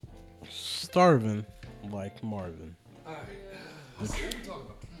starving like Marvin. All right. What are we talking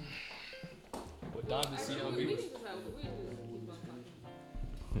about? What Donda CLB?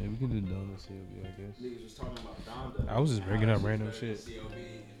 Yeah, we can do Donda CLB, I guess. Niggas was talking about Donda. I was just bringing up random shit. CLB,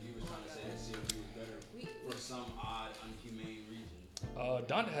 and you was trying to say that CLB was better for some odd, unhumane reason.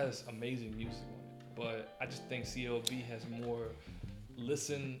 Donda has amazing music on it, but I just think CLB has more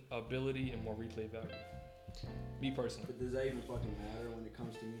listen ability and more replay value. Me personally. But does that even fucking matter when it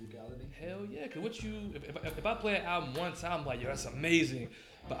comes to musicality? Hell yeah, cause what you if I play an album one time, I'm like, yo, that's amazing,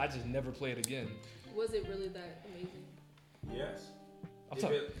 but I just never play it again. Was it really that amazing? Yes. I'm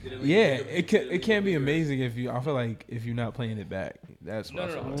talking. It can't be amazing if you. I feel like if you're not playing it back. That's what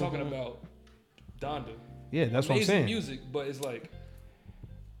No. I'm talking about Donda. Yeah, that's what I'm amazing saying. Music, but it's like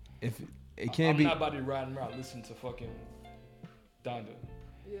If it can't be. I'm not about to be riding around listening to fucking Donda.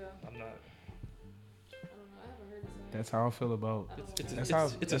 Yeah. I'm not. I don't know. I haven't heard this song. That's how I feel about.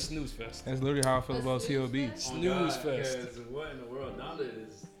 It's a snooze fest. That's literally how I feel A about snooze CLB. fest? Snooze fest. Because what in the world Donda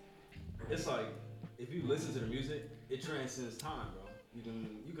is? It's like if you listen to the music, it transcends time, bro.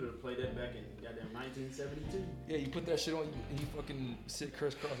 You could have played that back in goddamn 1972. Yeah, you put that shit on and you fucking sit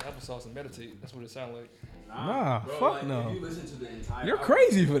crisscross applesauce and meditate. That's what it sounds like. Nah, bro, fuck like, no. If you listen to the entire You're album,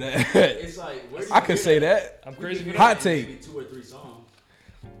 crazy for that. It's like where do I you could hear say that. I'm crazy for Hot that. take. Maybe 2 or 3 songs.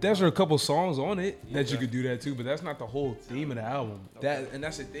 There's a couple songs on it that you Yeah. could do that too, but that's not the whole theme of the album.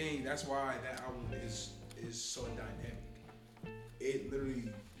 That's the thing. That's why that album is so dynamic. It literally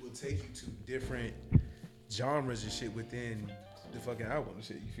will take you to different genres and shit within the fucking album and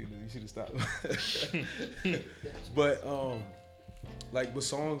shit. You should have stopped. But like with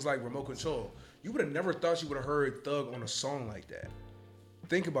songs like Remote Control, you would have never thought you would have heard Thug on a song like that.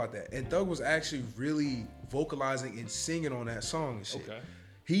 Think about that. And Thug was actually really vocalizing and singing on that song and shit. Okay.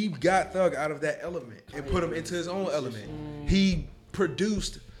 He got Thug out of that element and put him into his own element. He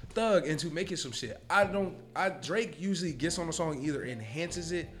produced Thug into making some shit. Drake usually gets on a song, either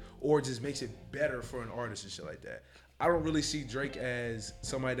enhances it or just makes it better for an artist and shit like that. I don't really see Drake as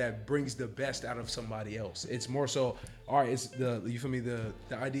somebody that brings the best out of somebody else. It's more so, all right, it's you feel me? The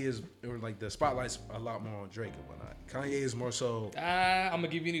idea is, or like the spotlight's a lot more on Drake and whatnot. Kanye is more so. I'm gonna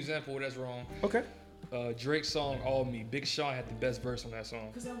give you an example where that's wrong. Okay. Drake's song "All Me." Big Sean had the best verse on that song.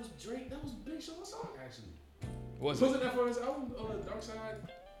 Because that was Drake. That was Big Sean's song, actually. Wasn't that for his album, Dark Side?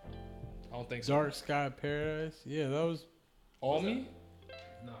 I don't think so. Dark Sky Paradise? Yeah, that was All Me?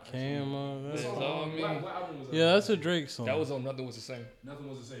 Nah, It's All Me. What album was that? Yeah, that's a Drake song. That was on Nothing Was the Same. Nothing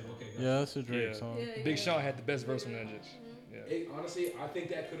was the same. Okay. Yeah, that's a Drake Yeah. song. Yeah, Big Sean had the best verse on that bitch. Yeah. Honestly, I think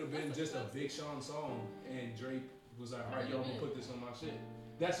that could have been just a Big Sean song, and Drake was like, "All right, yo, I'm gonna put this on my shit."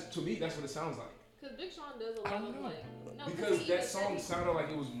 That's to me. That's what it sounds like. Because Big Sean does a lot of like. No, Because he that even song said sounded like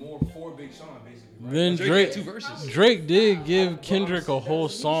it was more for Big Sean, basically. Right? Then Drake Drake, had 2 verses. Drake did give Kendrick a whole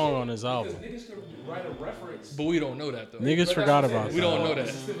song on his album. Because niggas could write a reference. But we don't know that though. Niggas forgot about We don't that. know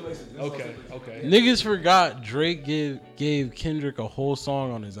This that. is stipulations. This is all Okay, stipulations. okay. Niggas forgot Drake gave Kendrick a whole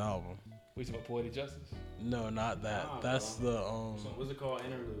song on his album. We talking about Poetic Justice? No, not that. Nah, That's bro. the So what's it called?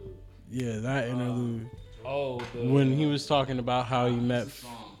 Interlude. yeah, that interlude Oh, when he was talking about how he met. It's a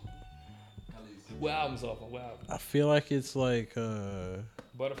song. At least What album's off on? What album? I feel like it's like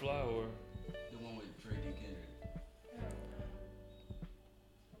Butterfly or? the one with Drake and Kendrick.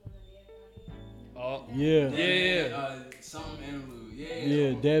 Oh, yeah, yeah. Something interlude. Yeah.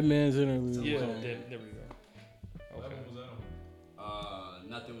 yeah, Dead Man's interlude. Yeah, song. there we go. Okay.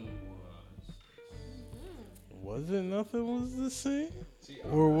 Nothing was. Was it Nothing Was the Same?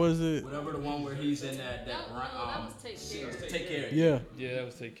 Or was it? Whatever the one where he's in that that was Take Care. Take Care. Yeah. Yeah, that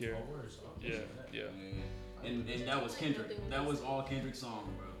was Take Care. Yeah, yeah. And that was Kendrick. That was all Kendrick's song,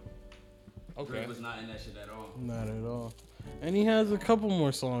 bro. Okay. Drake was not in that shit at all. Not at all. And he has a couple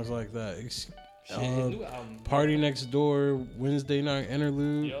more songs like that. Shit, his new album. Party Next Door, Wednesday Night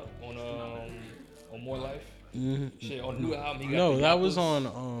Interlude. Yep, on More Life. hmm Shit, on the new album. He got No, the that was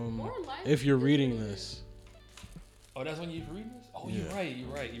Yappos. on More Life If You're is Reading really This. Oh, that's when you're reading this? Oh, Yeah. you're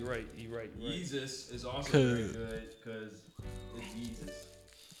right. Yeezus is also Cause- very good because it's Yeezus.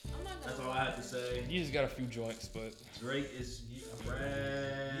 I'm not That's gonna all I have to say. You just got a few joints, but Drake is trash.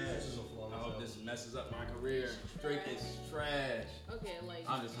 I hope this messes up my career. Drake is trash. Okay, like.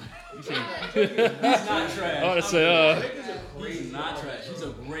 I'm just. you said, He's not trash. I want to say, He's not trash. He's a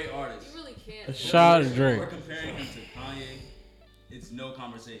great artist. You really can't. A shot of We're Drake. comparing him to Kanye. It's no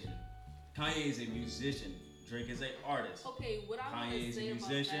conversation. Kanye is a musician. Drake is an artist. Okay, what I want Kanye to is a say about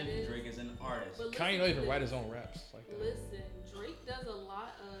musician. that is. Drake is an artist. But Kanye listen don't to even this. write his own raps like that. Listen, Drake does a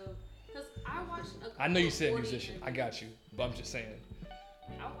lot of. Cause I watched. I know you of said 40 musician. I interviews. got you, but I'm just saying.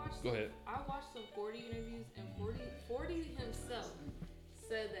 I watched. Go ahead. I watched some 40 interviews, and 40 himself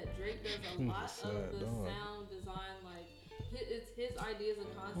said that Drake does a lot of the sound design, like it's his ideas and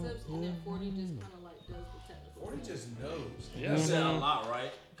concepts, and then 40 just kind of like does the technical. 40 just knows. Yeah. You said a lot,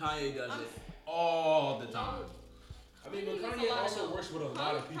 right? Kanye does it all the time. I mean, but Kanye also works with a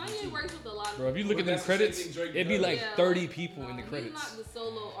lot of people Kanye too. works with a lot of Bro, if you look But at the that's the same credits, thing Drake it'd be does. like Yeah. 30 people in the credits. He's not the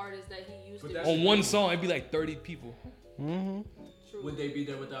solo artist that he used But to that's be. On one song, it'd be like 30 people. Mm-hmm. True. Would they be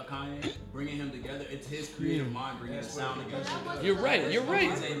there without Kanye? Bringing him together. It's his creative mind bringing the sound together. You're right. You're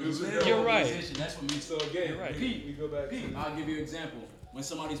right. He's a literal You're right. musician. That's what makes So again, You're right. we go back to I'll give you an example. When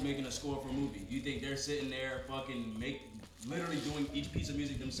somebody's making a score for a movie, you think they're sitting there fucking literally doing each piece of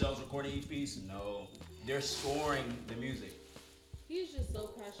music themselves, recording each piece? No. They're scoring the music. He's just so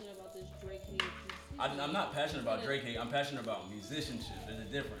passionate about this Drake hate. I'm not passionate about Drake hate. I'm passionate about musicianship. There's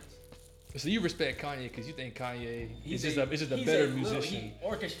a difference. So you respect Kanye because you think Kanye is He's just a he's better little- musician. He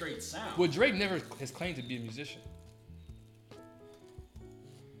orchestrates sound. Well, Drake never has claimed to be a musician.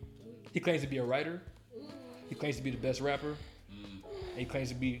 He claims to be a writer. He claims to be the best rapper. And he claims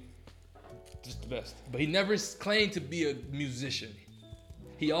to be just the best. But he never claimed to be a musician.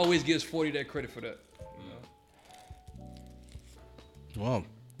 He always gives 40 that credit for that. Well,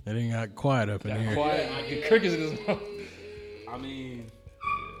 it ain't got quiet up in That here. quiet, like the crickets in his mouth. I mean,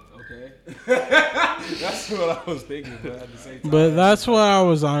 okay. That's what I was thinking, but at the same time. But that's what I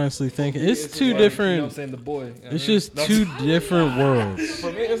was honestly thinking. It's It's two like, You know what I'm different. saying? The boy. It's just two different worlds.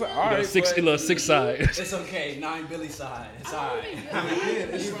 For me, it's like, all right. Six, but, little six side. It's okay. 9 Billy side. It's I alright. don't even again,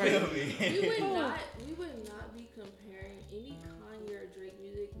 it's You like, feel me? we would not be comparing any Kanye or Drake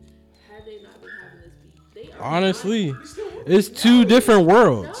music had they not been having this beat. They are Honestly, we still work. it's two different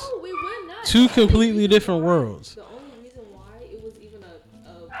worlds. No, we would not. Two The only completely reason different why- worlds. The only reason why it was even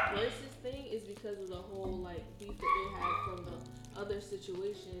a versus thing is because of the whole like beef that they had from the other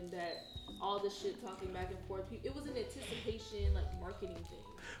situation that all the shit talking back and forth. It was an anticipation like marketing thing.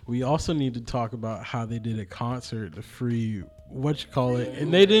 We also need to talk about how they did a concert to free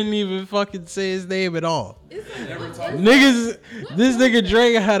and they didn't even fucking say his name at all. It's like, Never what- talked what- Niggas, this nigga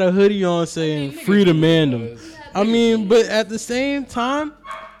Drake had a hoodie on saying "Free to Mandem." I mean, but at the same time,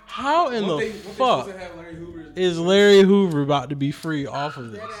 how in What the they supposed fuck to have Larry Hoover is Larry Hoover about to be free off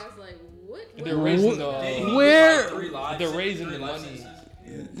of this? That ass like what? They're what- raising Where- they're raising the money.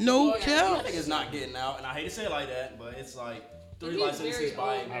 No I cap. think it's not getting out, and I hate to say it like that, but it's like 3 He's life sentences very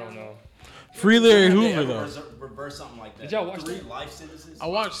by. old. I don't know. Free Larry Have they Hoover ever though. Reverse something like that. Did y'all watch 3 that? life sentences? I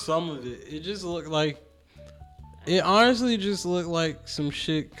watched some of it. It just looked like. It honestly just looked like some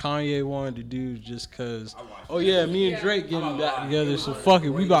shit Kanye wanted to do just cause. I watched Oh it. yeah, me and Drake I'm getting not back lying. together, It so was fuck it.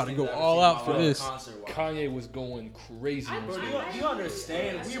 the We about to greatest go thing I've all ever out seen for in my life. this. Concert watch. Kanye was going crazy. I- on Bro, stage. do you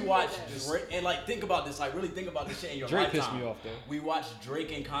understand? We watched Drake, and like think about this, like really think about this shit in your Drake lifetime. pissed me off though. We watched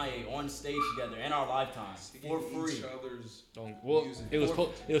Drake and Kanye on stage together in our lifetime for free. Each other's Well, music. it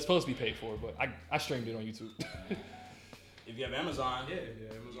was supposed to be paid for, but I streamed it on YouTube. If you have Amazon, Yeah,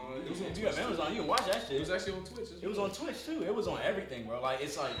 Amazon. It was on if you have Twitch. Amazon, you can watch that It shit. was actually on Twitch. It was on Twitch too. It was on everything, bro. Like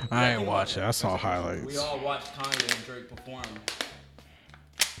it's like I ain't think watch it. about I saw We highlights. all watched Kanye and Drake perform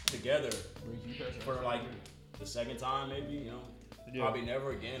together for like the second time, maybe. You know, Yeah. probably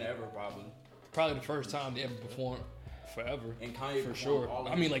never again, ever probably. Probably the first time they ever performed forever. And Kanye For performed sure. all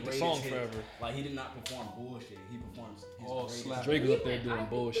of I mean, his like, the greatest song hits. Forever. Like he did not perform bullshit. He performs his All greatest slap. Drake was up there Even- doing I think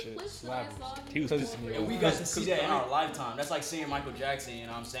bullshit. the clips that I saw, He was pissing me And we off. got to see that in our lifetime. That's like seeing Michael Jackson, you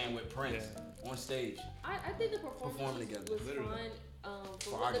know what I'm saying, with Prince on stage. I think the performance Performing together, was literally. fun. For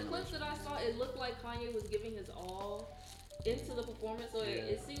From our the clips that I saw, it looked like Kanye was giving his all into the performance, so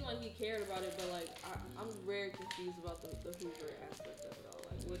it seemed like he cared about it. But like, I'm very confused about the Hoover aspect of it all.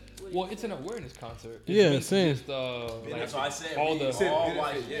 Like, what do you Well, it's an think? awareness concert. It's Yeah, meant to same. Just, like, That's why I said all we the- all benefit,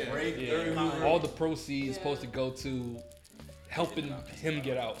 watched yeah. Drake yeah, and Kanye. all the proceeds Yeah. supposed to go to helping him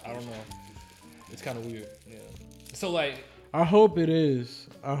get out. I don't know. It's kind of weird. Yeah. So like, I hope it is.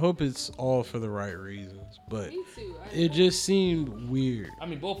 I hope it's all for the right reasons, but Me too. it just seemed weird. I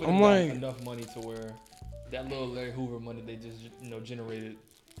mean, both of I'm them got like- enough money to where that little Larry Hoover money they just generated,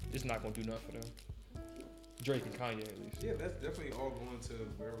 it's not gonna do nothing for them. Drake and Kanye at least. Yeah, that's definitely all going to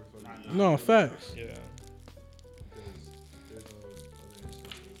wherever fucking. No facts. Yeah. Because there's no other instances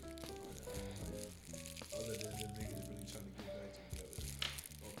other than the niggas really trying to get back together.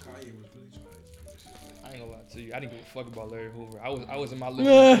 Well, Kanye was really trying to do this shit. I ain't gonna lie to you. I didn't give a fuck about Larry Hoover. I was in my living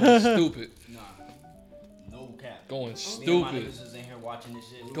room going stupid, Nah, no cap. going Me and my stupid. niggas was in here watching this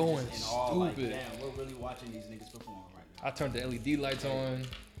shit. We Going was just in awe, like, stupid. damn, we're really watching these niggas perform right now. I turned the LED lights on,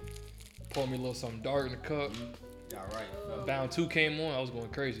 poured me a little something dark in the cup. Yeah, right. Bound 2 came on. I was going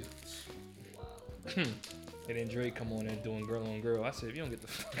crazy. And then Drake come on and doing girl on girl. I said, if you don't get the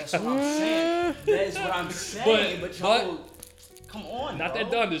fuck That's what I'm saying. That is what I'm saying. But y'all, Come on, Not bro.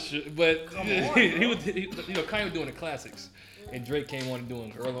 that Donda shit, but Come on, he was, Kanye was doing the classics, and Drake came on doing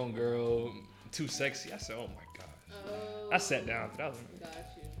Girl on Girl, Too Sexy. I said, oh my god. I sat down. That was, Got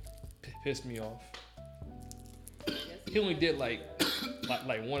you. pissed me off. Yes, He only did like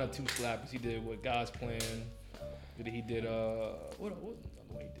one or two slappers. He did with God's Plan. He did what another one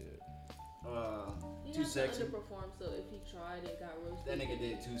he did? He Too has to Sexy. underperform, so if he tried and got roasted, That nigga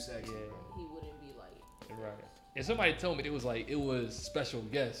did Too Sexy. Yeah, he wouldn't be like. right. And somebody told me it was special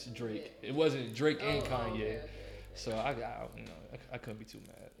guest Drake. It wasn't Drake and Kanye. Okay. So I couldn't be too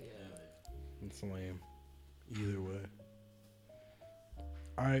mad. It's lame. Either way.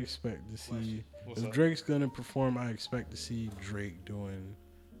 I expect to see What's if up? Drake's gonna perform. I expect to see Drake doing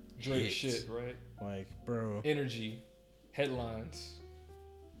Drake hits. shit, right? Like, bro. Energy, headlines.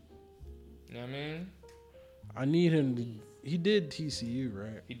 You know what I mean? I need him to. He did TCU,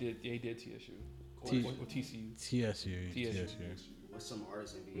 right? He did TSU. T- Or TCU. TSU. What's some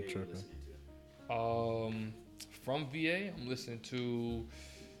artists in VA you tripping. listening to? From VA, I'm listening to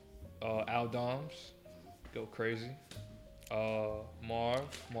Al Doms, Go Crazy.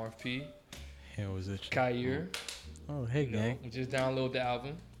 Marv P. Hell was it? Kair. Oh, hey, gang. We just download the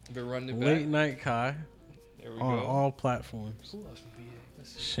album. Been running it Late back. Night Kai There we on go. all platforms. Who else from VA? Let's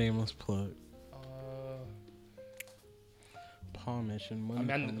see. Shameless plug. Paul mentioned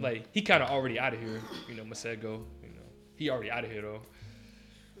money. I mean, like he kind of already out of here. Masego. He already out of here though.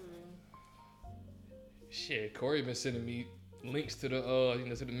 Shit, Corey been sending me links to the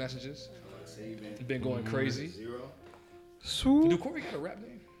to the messages. Been going crazy. Zero. Do Swoop. Corey got a rap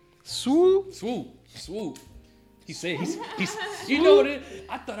name? Swoop. Swoop. He said he's you know what it?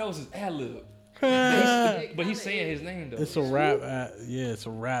 I thought that was his ad lib. But he's saying his name though. It's a rap. It's a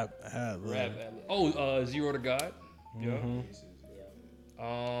rap. Rap ad lib. Oh, Zero to God. Yeah.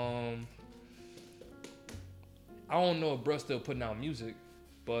 I don't know if bruh's still putting out music,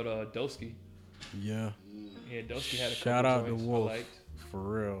 but Dosky. Yeah. Yeah, Dosky had a Shout couple out to joints I Wolf. liked. For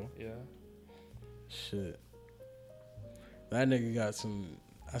real. Yeah. Shit. That nigga got some.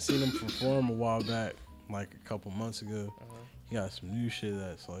 I seen him perform a while back, like a couple months ago. He got some new shit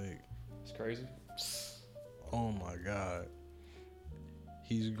that's like, It's crazy. oh my god.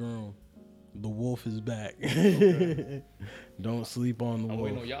 He's grown. The wolf is back. Don't sleep on the I'm wolf.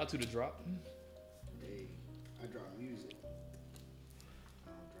 waiting on y'all two to drop. Hey, I drop music. I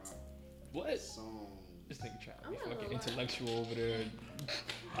don't drop What? songs. This nigga trying to be I'm not fucking gonna lie. intellectual over there.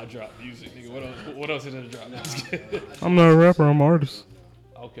 I drop music, nigga. What else is in the drop? I'm not a rapper. I'm an artist.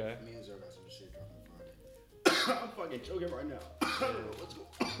 Okay. Me and Zer got some shit dropping Friday. I'm fucking choking right now. I don't know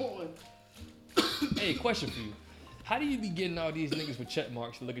what's going on. Hey, question for you. How do you be getting all these niggas with check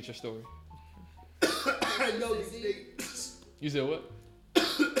marks to look at your story? I know these niggas. You said what?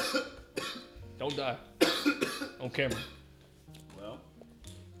 Don't die. On camera. Well,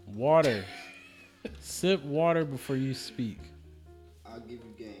 Water. Sip water before you speak. I'll give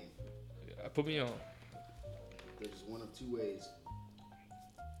you game. Put me on. There's just one of two ways.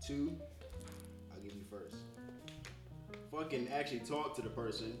 Two, I'll give you first. Fucking actually talk to the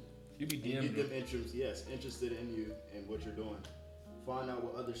person. You be And DMing get them. them interested in you and what you're doing. Find out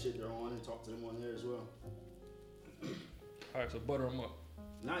what other shit they're on and talk to them on there as well. All right, so butter them up.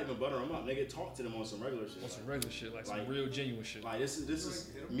 Not even butter them up, nigga. Talk to them on some regular shit. On some regular shit, like some Like- real genuine shit. Like this is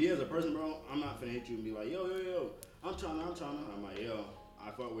me as a person, bro. I'm not finna hit you and be like, yo. I'm trying to. I'm like, yo,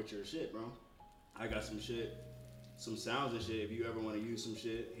 I fuck with your shit, bro. I got some shit, some sounds and shit. If you ever want to use some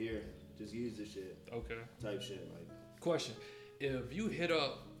shit, here, just use this shit. Okay. Type shit, like. Question: if you hit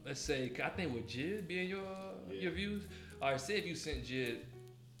up, let's say, I think with Jid being your views. All right, say if you sent Jid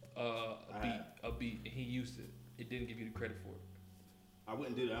a beat and he used it, it didn't give you the credit for it. I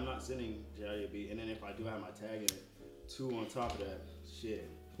wouldn't do that. I'm not sending Jerry a beat, and then if I do have my tag in it, two on top of that, shit.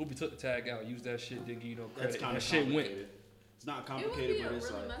 Hoopy took the tag out, used that shit, didn't give you no That's credit. kind And of that shit went. complicated. It's not It would complicated, be a but it's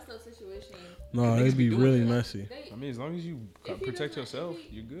really like. messed up situation. No, Niggas it'd be be doing really that. messy. They, I mean, as long as you If he protect doesn't- yourself, if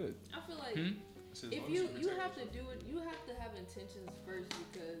he- you're good. I feel like Hmm? if you have to do it, you have to have intentions first,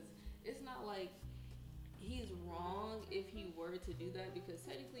 because it's not like he's wrong if he were to do that, because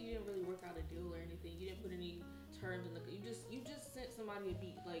technically you didn't really work out a deal or anything. You didn't put any terms in the. You just sent somebody a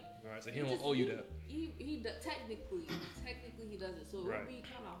beat, like. All right, so he don't owe you that. Technically he does it. So it Right. would be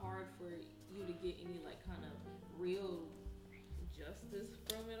kind of hard for you to get any like kind of real justice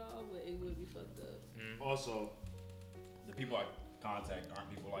from it all, but it would be fucked up. Also, the people I contact aren't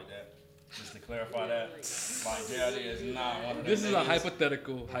people like that. Just to clarify that, like JID is not one of them. This is a niggas.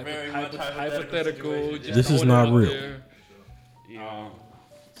 hypothetical. Very much Hypothetical. hypothetical situation. Just This is throwing it not out real. there. Yeah.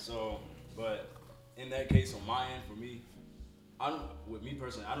 So, but in that case, on my end, for me, with me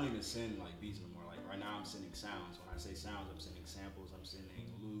personally, I don't even send like beats no more. Like right now, I'm sending sounds when I say sounds, I'm sending samples, I'm sending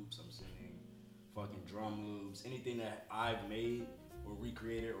loops, I'm sending fucking drum loops, anything that I've made or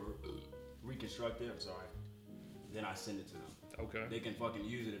recreated or reconstructed, then I send it to them. Okay. They can fucking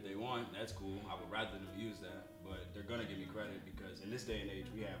use it if they want, that's cool. I would rather them use that, but they're gonna give me credit because in this day and age,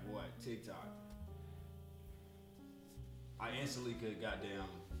 we have what? TikTok. I instantly could goddamn,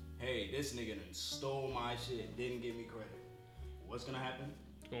 hey, this nigga done stole my shit, didn't give me credit. What's gonna happen?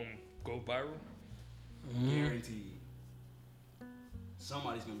 Gonna go viral. Guaranteed.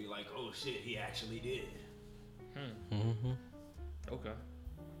 Somebody's gonna be like, oh shit, he actually did. Okay.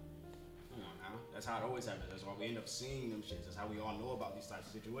 Come on now. That's how it always happens. That's why we end up seeing them shits. That's how we all know about these types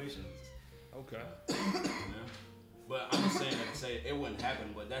of situations. Okay. You know? But I'm just saying that to say it wouldn't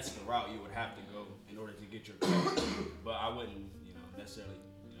happen, but that's the route you would have to go in order to get your credit. But I wouldn't, necessarily,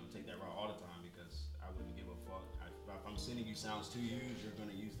 take that route all the time because I wouldn't give a fuck. If I'm sending you sounds to use, you're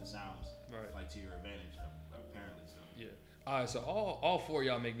gonna use the sounds to your advantage, apparently. So. Yeah. All right. So all four of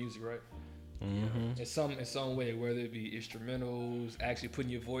y'all make music, right? In some way, whether it be instrumentals, actually putting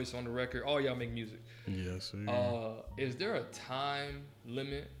your voice on the record, all y'all make music. Yes, sir. Is there a time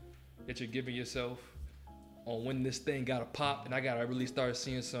limit that you're giving yourself on when this thing gotta pop and I gotta really start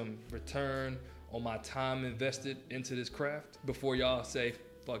seeing some return on my time invested into this craft before y'all say,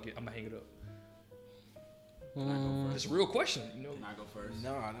 fuck it, I'm gonna hang it up? It's a real question, Can I go first?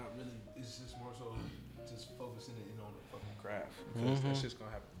 Nah, not really. It's just more so just focusing in on the fucking craft. Because that's just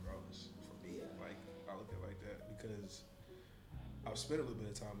gonna happen regardless for me. Like, I look at it like that because I've spent a little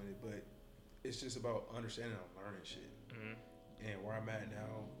bit of time in it, but it's just about understanding and learning shit. And where I'm at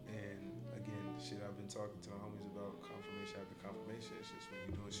now, and again, the shit I've been talking to my homies about, confirmation after confirmation. It's just when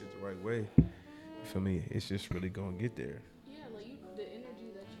you're doing shit the right way, you feel me? It's just really gonna get there. Yeah, like the energy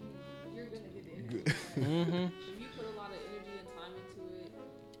that you're gonna get the energy. If you put a lot of energy and time into it,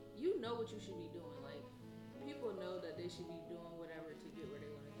 you know what you should be doing. Like, people know that they should be doing whatever to get where they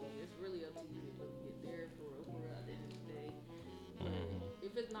want to go. It's really up to you to really get there for real at the end of the day.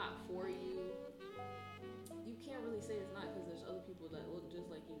 If it's not for you, you can't really say it's not because there's other people that look just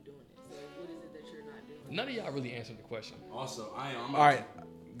like you doing it. So what is it that you're not doing? None of y'all really answered the question. Also, I'm All right,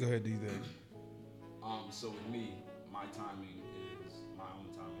 go ahead, D. So with me, my timing is my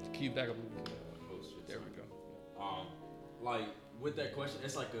own timing. Can you back up a little bit? Oh, shit, There we sorry. go. Like with that question,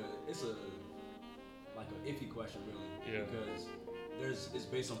 it's a iffy question really. Yeah. Because it's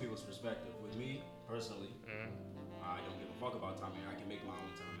based on people's perspective. With me personally, I don't give a fuck about timing. I can make my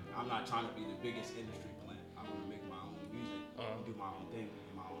own timing. I'm not trying to be the biggest industry plant. I want to make my own music, and do my own thing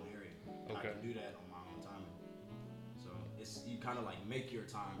in my own area. And I can do that on my own timing. So you kind of like make your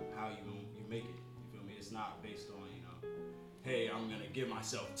time how you make it. You feel me? It's not based on hey, I'm gonna give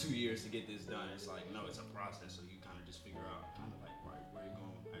myself 2 years to get this done. It's like no, it's a process. So you kind of just figure out kind of like where you're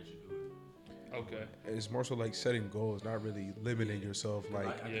going as you do it. Okay. It's more so like setting goals, not really limiting yourself. Like,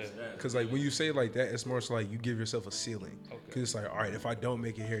 I can see that. because like when you say it like that, it's more so like you give yourself a ceiling. Okay. Because it's like, all right, if I don't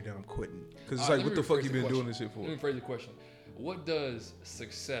make it here, then I'm quitting. Because it's All right, like, let what me the fuck rephrase you the been doing question. this shit for? Let me phrase the question. What does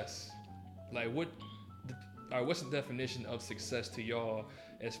success, like what's the definition of success to y'all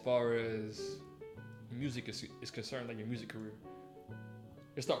as far as music is concerned, like your music career?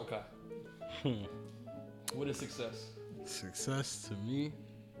 Let's start with Kai. What is success? Success to me,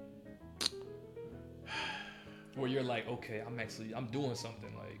 Where you're like, okay, I'm doing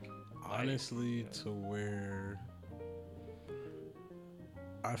something like honestly, to where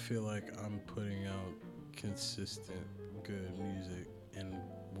I feel like I'm putting out consistent good music and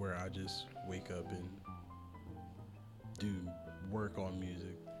where I just wake up and do work on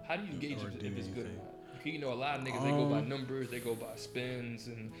music. How do you gauge Or if do it's good or anything. not? You know, a lot of niggas, they go by numbers, they go by spins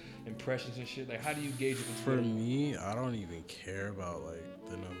and impressions and shit. Like, how do you gauge if it's For good? me, I don't even care about like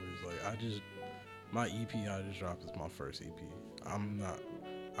the numbers. Like my EP I just dropped is my first EP.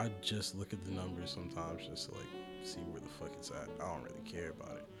 I just look at the numbers sometimes just to like see where the fuck it's at. I don't really care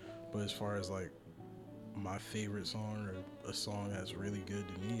about it. But as far as like my favorite song or a song that's really good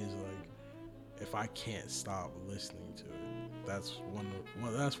to me is like if I can't stop listening to it, that's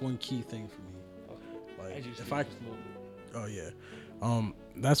one key thing for me. Like As you if speak, I just a little bit. Oh yeah.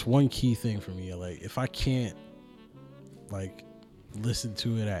 That's one key thing for me. Like if I can't like listen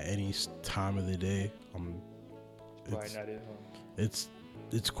to it at any time of the day, Right, not it, huh?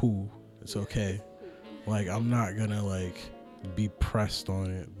 it's cool. It's okay. Like I'm not gonna like be pressed on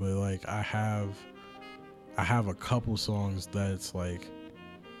it, but like I have a couple songs that's like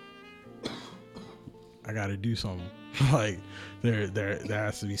I gotta do something. Like there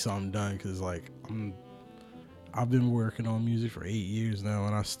has to be something done because like I've been working on music for 8 years now,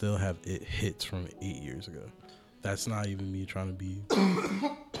 and I still have hits from 8 years ago. That's not even me trying to be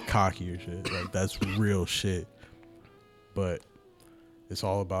cocky or shit. Like that's real shit. but it's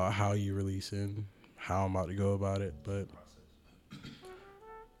all about how you release it, how I'm about to go about it. But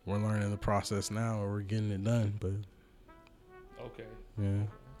we're learning the process now, or we're getting it done. But Okay. yeah,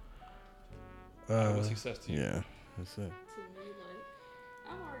 What's success to you? yeah, that's it. To me, like,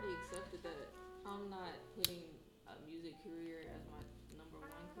 I've already accepted that I'm not putting a music career as my number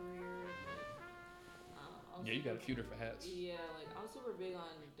one career. Like, I'm Yeah, you got a super- few different hats. Yeah, like I'm super big on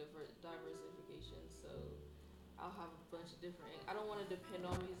diversification, so I'll have a bunch of different. I don't want to depend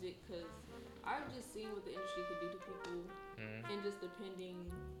on music because I've just seen what the industry could do to people, and just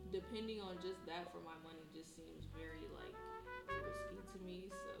depending on just that for my money just seems very like risky to me.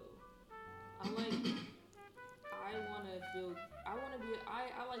 So I'm like, I want to feel. I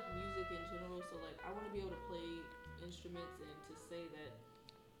like music in general, so like I want to be able to play instruments and to say that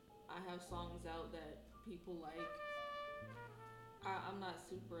I have songs out that people like. I'm not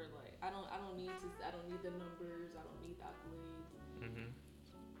super like I don't need the numbers, I don't need the accolades.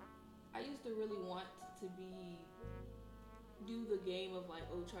 I used to really want to do the game of like,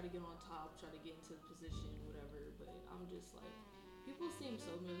 oh, try to get on top, try to get into the position, whatever, but I'm just like, people seem so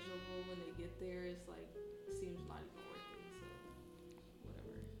miserable when they get there. It's like, it seems not even worth it, so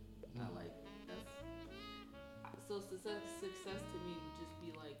whatever. I like so success to me would just be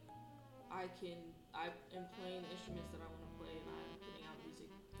like I am playing the instruments that I want to play, and I'm putting out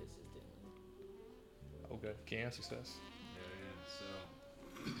music consistently. Okay. Can success. Yeah. So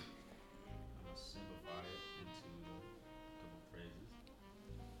I'm gonna simplify it into a couple phrases.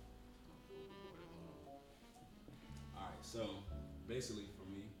 All right. So basically, for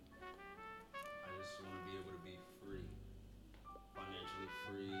me, I just want to be able to be free, financially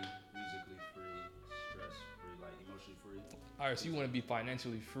free, musically free, stress free, like emotionally free. All right. So you want to be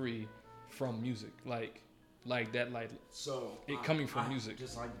financially free from music, like that, like So it coming from music.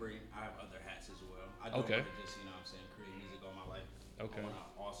 Just like Bree, I have other hats as well. I don't Okay. want to just, you know what I'm saying, create music all my life. Okay. I want to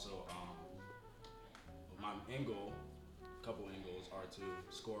also, my end goal, couple end goals are to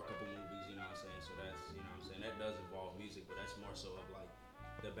score a couple movies, you know what I'm saying? So that's, you know what I'm saying, that does involve music, but that's more so of like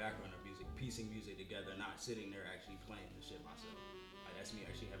the background of music, piecing music together, not sitting there actually playing the shit myself. Like that's me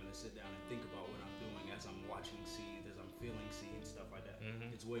actually having to sit down and think about what I'm doing as I'm watching scenes, as I'm feeling scenes, stuff like that.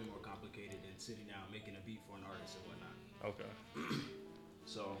 It's way more complicated than sitting down making a beat for an artist and whatnot. Okay.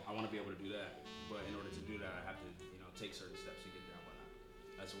 So I want to be able to do that, but in order to do that, I have to, you know, take certain steps to get there and whatnot.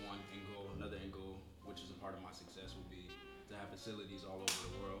 That's one end goal. Another end goal, which is a part of my success, would be to have facilities all over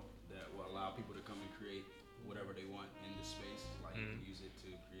the world that will allow people to come and create whatever they want in the space. Like you can use it to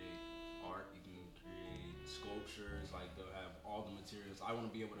create art, you can create sculptures. Like they'll have all the materials. I want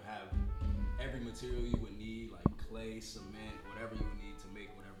to be able to have every material you would need, like clay, cement, whatever you would need to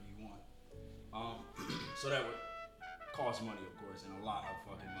make whatever you want. So that would cost money, of course, and a lot of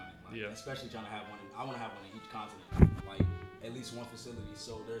fucking money. Like, Yeah. especially trying to have one. I want to have one in each continent, like at least one facility,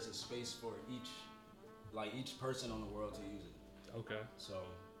 so there's a space for each person on the world to use it. Okay. So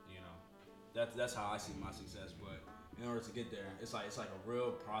you know, that's how I see my success. But in order to get there, it's like a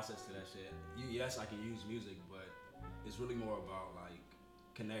real process to that shit. Yes, I can use music, but it's really more about like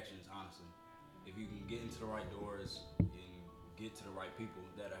connections, honestly. If you can get into the right doors and get to the right people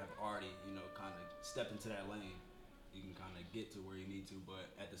that have already, you know, kind of stepped into that lane, you can kind of get to where you need to. But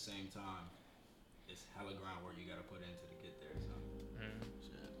at the same time, it's hella groundwork you gotta put into to get there. So,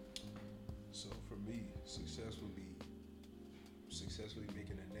 shit. So for me, success would be successfully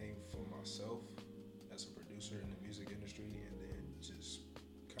making a name for myself as a producer in the music industry, and then just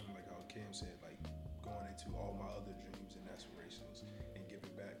kind of like how Kim said, like going into all my other dreams and aspirations and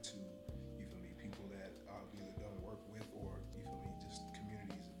giving back to, you feel me, people that I've either done work with or, you feel me, just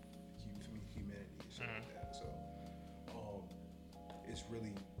communities, you feel me, humanity and shit like that. So it's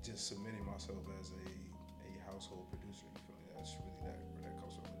really just submitting myself as a household producer. You feel me? That's really where that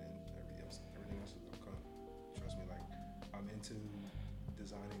comes from, and then everything else will come. Trust me, like I'm into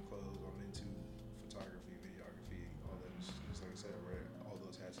designing clothes. I'm into photography, videography, all that. Just like I said, I wear all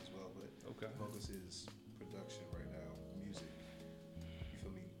those hats as well. But Okay. the focus is production right now, music. You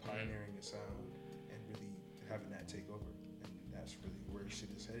feel me? Pioneering a sound and really having that take over, and that's really where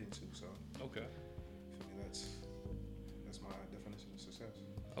shit is heading to. So Okay. you feel me? That's my definition of success.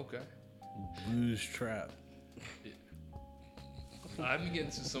 Okay. Blues trap. I'm getting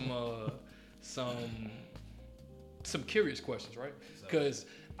to some curious questions, right? Because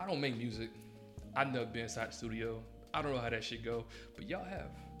I don't make music. I've never been inside the studio. I don't know how that shit go, but y'all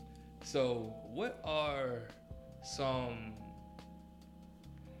have. So what are some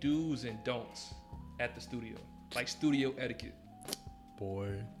do's and don'ts at the studio? Like studio etiquette.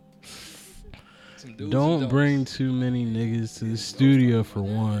 Boy. some dudes. Don't bring too many niggas to the studio for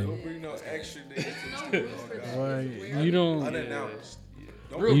one. Don't bring no extra niggas to the No studio. room for that. Like, It's rare. you don't. Unannounced.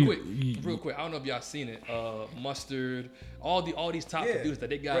 Don't Real You- quick, you- real quick. I don't know if y'all seen it. Mustard, all these top Yeah, producers that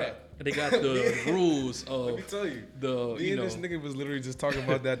they bruh. got the rules Let me of tell you. the Me you and know. this nigga was literally just talking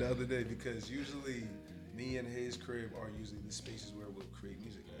about that the other day because usually me and his crib are usually the spaces where we'll create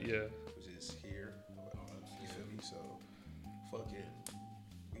music at. Yeah. Which is here. You feel me? So, fucking,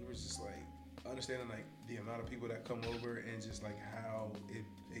 we were just like understanding like the amount of people that come over and just like how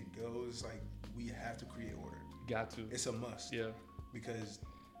it goes. Like we have to create order. Got to. It's a must. Yeah. Because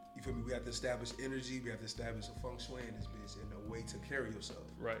you feel me, we have to establish energy, we have to establish a feng shui in this bitch and a way to carry yourself.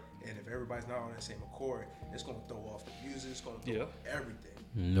 Right. And if everybody's not on that same accord, it's gonna throw off the music, it's gonna throw Yeah. off everything.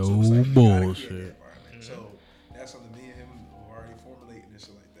 No So it's like, you gotta create that bullshit. environment. So that's something me and him are already formulating and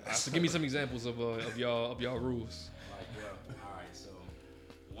shit like that. So give me some examples of y'all rules. Like, yeah, all right. So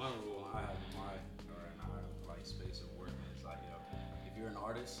one rule I have in my like space of work is like, yo, if you're an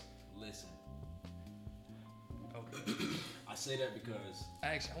artist, listen. Okay. I say that because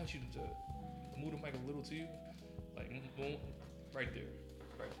Actually, I want you to move the mic a little to you, like boom, right there,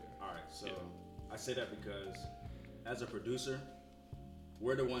 right there. all right. So Yeah. I say that because as a producer,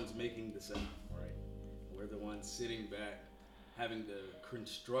 we're the ones making the sound, right? We're the ones sitting back, having to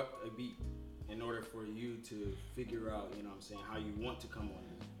construct a beat in order for you to figure out, you know what I'm saying, how you want to come on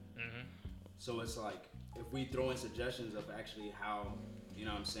it. Mm-hmm. So it's like, if we throw in suggestions of actually how, you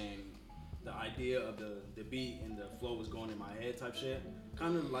know what I'm saying, the idea of the beat and the flow was going in my head type shit,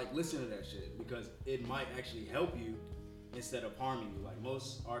 kind of like listen to that shit because it might actually help you instead of harming you. Like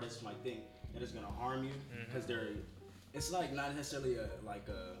most artists might think that it's gonna harm you because it's like not necessarily a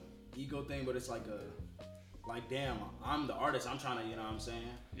ego thing, but it's like damn, I'm the artist, I'm trying to, you know what I'm saying?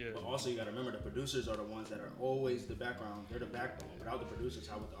 Yeah. But also you gotta remember the producers are the ones that are always the background, they're the backbone. Without the producers,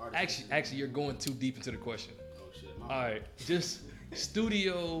 how would the artist? Actually, you're going too deep into the question. Oh shit, my All right, just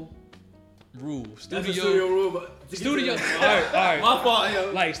studio rules. That's a studio rule, but to get to Studio. that- All right. My fault,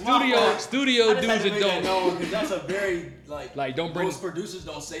 yo. Like My fault. studio I just had dudes to that make that don't. known, 'cause that's a very Like, don't bring- most producers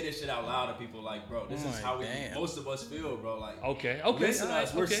don't say this shit out loud to people. Like, bro, this is Like, how damn. most of us feel, bro. Like, Okay. listen to alright,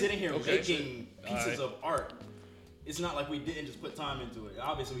 us. We're okay, sitting here okay. making pieces Alright. of art. It's not like we didn't just put time into it.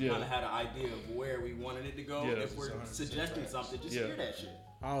 Obviously, we Yeah. kind of had an idea of where we wanted it to go. Yeah. If we're 100% suggesting facts. something, just Yeah. hear that shit.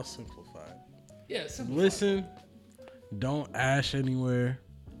 I'll simplify it. Yeah. Simple. Listen, don't ash anywhere,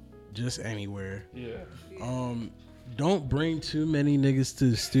 just anywhere. Yeah. Don't bring too many niggas to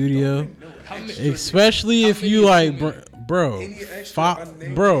the studio, How many? especially How if many you is like, too many? bro. Any extra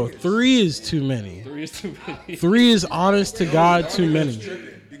unnamed Bro, niggas. 3 is too many. 3 is too many. 3 is honest to God Y'all too niggas many.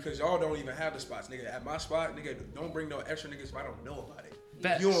 tripping Because y'all don't even have the spots, nigga. At my spot, nigga, don't bring no extra niggas if I don't know about it.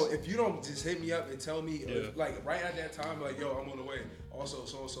 Facts. If you don't just hit me up and tell me, Yeah. like right at that time, like yo, I'm on the way. Also,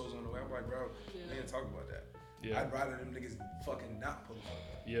 so and so's on the way. I'm like, bro, Yeah. we didn't talk about that. Yeah. I'd rather them niggas fucking not pull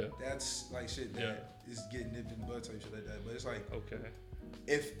up. Yeah. That's like shit that is getting nipped in the bud type shit like that. But it's like Okay.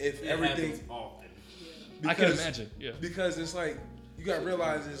 if It everything, happens often. I can because- imagine. Yeah. because it's like you gotta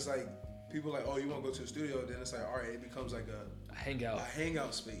realize it's like people like, oh, you want to go to the studio? Then it's like, all right, it becomes like a Hangout.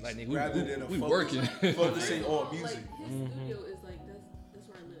 hangout space Like, nigga, rather than a we focus, working. focusing First of all, on music. Like, his studio is like that's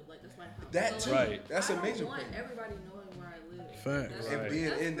where I live. Like that's my house. That So, too. like, Right. That's a I major don't want point. everybody knowing where I live. Facts. That's, And being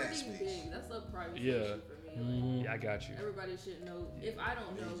that's in that pretty space. Big. That's a privacy Yeah. issue for me. Yeah, I got you. Everybody should know. If I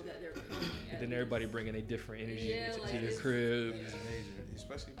don't know that they're coming, at Then least. everybody bringing a different energy Yeah, to like, your it's- crib. It's major,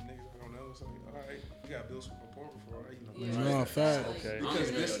 especially for niggas I don't know. It's like, all right, we gotta build some rapport before, you know. Yeah. No, facts. Okay. I'm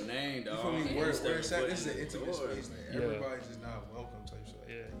Because gonna this- your name, You dog. feel me? You Where step it's at, foot this is in an the intimate door. space. Like, Yeah. everybody's just not welcome type shit. Like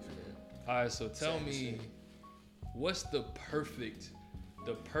Yeah. that, you feel me? All right, so tell Same me, shit. what's the perfect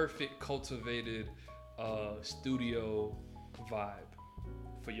cultivated studio vibe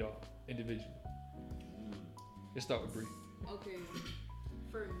for y'all individually? Let's start with Bree. Okay,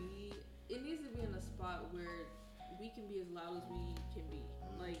 for me, it needs to be in a spot where we can be as loud as we can be.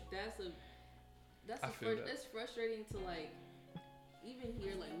 Like I feel that. it's frustrating to like even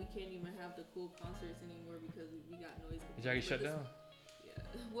here. Like we can't even have the cool concerts anymore because we got noise. Did y'all get shut But down? Yeah.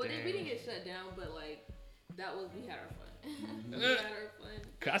 Well, we Damn. didn't get shut down, but like we had our fun. we had our fun.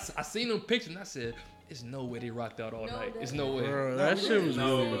 Cause I seen them pictures and I said, "There's no way they rocked out all No, night. that- There's no way." Bro, No, that we shit did. was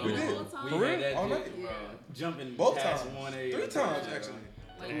No, really we We good. did. We For had real? that All shit, night? bro. Jumping Both past times. 1 a.m. 3 times actually.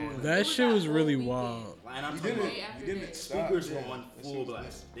 Like, Damn. it That shit that was whole really weekend. wild. And I'm You talking didn't. about after You day. didn't stop. speakers Yeah. were on That full shit was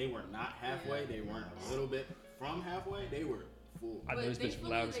blast. They were not halfway. They weren't a little bit from halfway. They were full. I know this But bitch was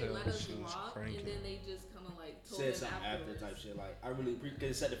thankfully loud as they hell. let us Shit was rock, cranking. and then they just kind of like told Said them something after afterwards. type shit. Like I really because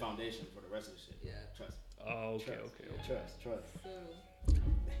it set the foundation for the rest of the shit. Yeah. Trust. Oh, okay, Trust. okay, okay. Trust. So so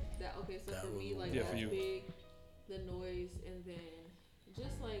That for was me, like Yeah, that's for you. big, the noise, and then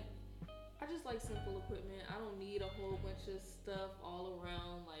just like I just like simple equipment. I don't need a whole bunch of stuff all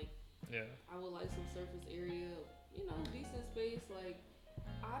around. Like, Yeah. I would like some surface area, you know, decent space. Like,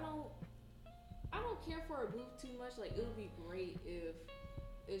 I don't care for a booth too much. Like, it would be great if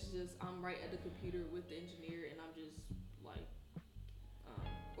it's just I'm right at the computer with the engineer and I'm just like,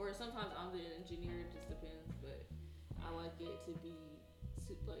 or sometimes I'm the engineer. It just depends. But I like it to be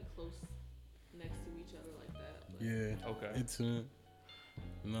like close next to each other like that. But Yeah. Okay. Intimate.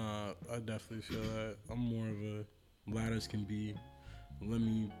 Nah, I definitely feel that. I'm more of a loud as can be. Let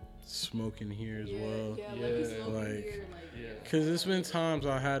me smoke in here as well. Yeah, Yeah, let me smoke like- in here, like, yeah. Cause it's been times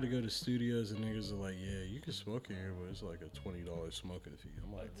I had to go to studios and niggas are like, yeah, you can smoke in here, but it's like a $20 smoking fee.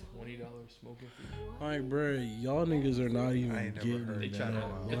 I'm like, $20 smoking fee. like, bruh, y'all niggas are not even I ain't never getting heard They that. try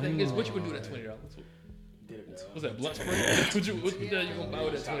to. The Why thing is, what you not? gonna do with that $20? Did it, bro. What's that, blunt spray? what you gonna buy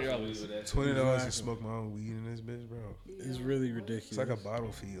with that $20? $20 to Exactly. smoke my own weed in this bitch, bro. It's really ridiculous. It's like a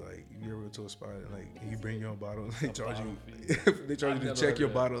bottle fee. Like if you ever go to a spot and like you bring your own bottle, they charge bottle you. fee. they charge I've you never to check heard your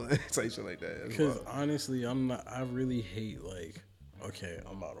of bottle, type shit like that. That's Because wild. honestly, I really hate like, okay,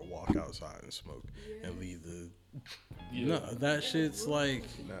 I'm about to walk outside and smoke and leave the. Yeah. No, that shit's like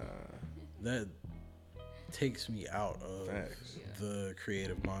Nah, that takes me out of facts. the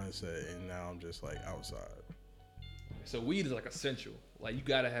creative mindset, and now I'm just like outside. So weed is like essential. Like you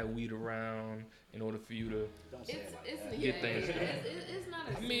gotta have weed around in order for you to. Don't say it like It's that. Get things. it's not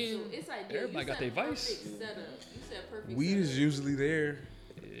essential. mean, it's ideal. everybody You got said their vice. perfect setup. You said perfect. Weed is setup. usually there.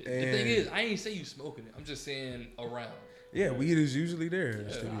 The thing is, I ain't say you smoking it. I'm just saying around. Yeah, weed is usually there. in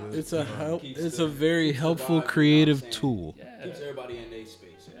Yeah. studios. It's a help. Keeps It's the- a very keeps the helpful vibe, you know what I'm creative saying? tool. Yeah. Keeps everybody in their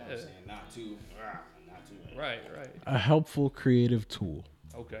space. You know what I'm Yeah. saying? Not too. Not too. Right. A helpful creative tool.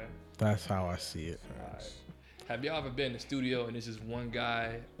 Okay. That's how I see it. Alright. Have y'all ever been in the studio and there's just one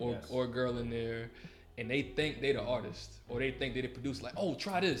guy or Yes. or girl in there, and they think they the artist or they think they the producer? Like, oh,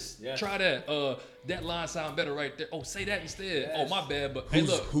 try this, Yes. try that. That line sound better right there. Oh, say that instead. Yes. Oh, my bad. But hey, Who's-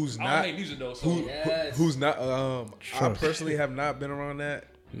 look, who's I not- don't make music though. So Yes. Who's not? I Trust. personally have not been around that.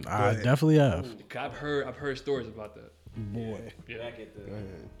 I ahead. definitely have. I've heard stories about that. Boy. Yeah. Back at the Go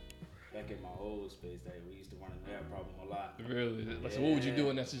ahead. back at my old space, that we used to run into that problem a lot. Really? Like, so what would you do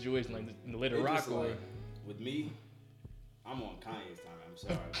in that situation? Like in the later It rock just or? like, with me, I'm on Kanye's time. I'm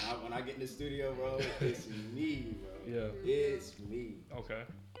sorry. When I get in the studio, bro, it's me, bro. Yeah. It's me. Okay.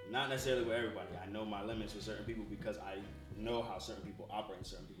 Not necessarily with everybody. I know my limits with certain people because I know how certain people operate and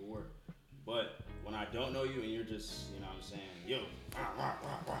certain people work. But when I don't know you and you're just, you know what I'm saying, yo, rah, rah,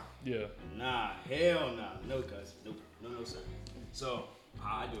 rah, rah. Yeah. Nah, hell nah. No, cuz. Nope. No, sir. So,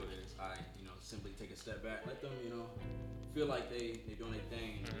 how I do it is I, simply take a step back, let them, feel like they doing their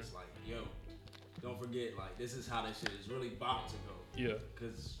thing, and it's like, yo, don't forget, like, this is how this shit is really about to go. Yeah.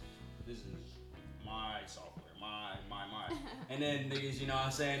 Cause this is my software, my. And then niggas, you know what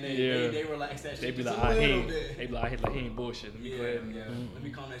I'm saying, they relax that shit. They be just like, a he little ain't. bit. They be like, he ain't bullshit. Let me go ahead and. Let me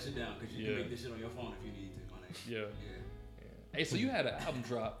calm that shit down, cause you Yeah. can make this shit on your phone if you need to, my nigga. Yeah. Yeah. Hey, so you had an album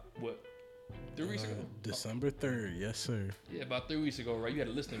drop, what, 3 weeks ago? December 3rd. Yes, sir. Yeah, about 3 weeks ago, right? You had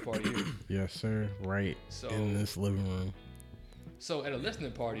a listening party here. Yes, sir. Right So- in this living room. So at a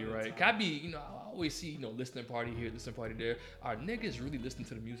listening party, right? Can I be, I always see, listening party here, listening party there. Are niggas really listening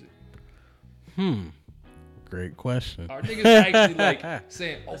to the music? Great question. Are niggas actually like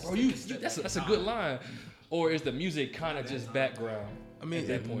saying, "Oh, bro, that's a good line," or is the music kind of just background? I mean, at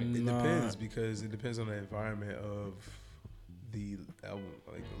that point, it Nah. depends because it depends on the environment of the album,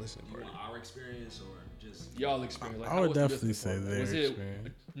 like the listening You party. want our experience or just y'all experience. Like, I how would was the definitely listening say party? their Was it,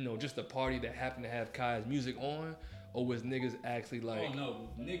 experience. just a party that happened to have Kai's music on, or was niggas actually like, Oh no,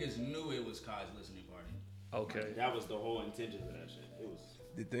 niggas knew it was Kai's listening party. okay, That was the whole intention of that shit. It was.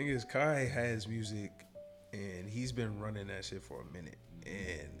 The thing is, Kai has music, and he's been running that shit for a minute,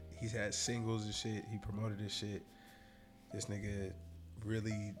 and he's had singles and shit. He promoted this shit. This nigga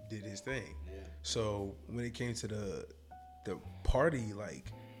really did his thing. Yeah. So when it came to the party, like,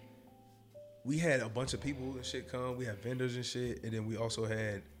 we had a bunch of people and shit come. We had vendors and shit, and then we also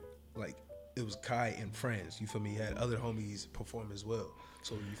had, like, it was Kai and friends. You feel me? He had other homies perform as well.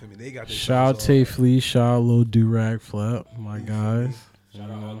 So you feel me? They got their Shout out songs Tay on. Flea, shout out Lil Durag Flap, my guys. Shout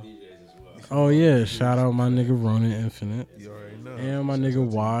out all DJs as well. Oh yeah, shout out my nigga Ronin Infinite. You already know. And my Shout nigga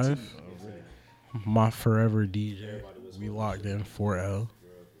out to Wive, DT. my forever DJ. We locked in 4L.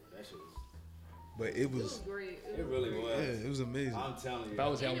 That shit was. But it It was was, great. It really was. yeah, it was amazing. I'm telling you. if I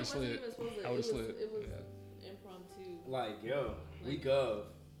was here, I And would it have wasn't slid. even supposed to- I would have slid. It was Yeah. impromptu. Like, yo, week of,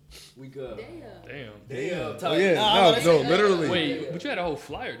 We good. Damn. Damn. Oh yeah, no, literally. Wait, but you had a whole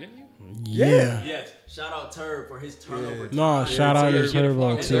flyer, didn't you? Yeah. Yes. Shout out Turb for his turnover. No, time. shout out to Turb.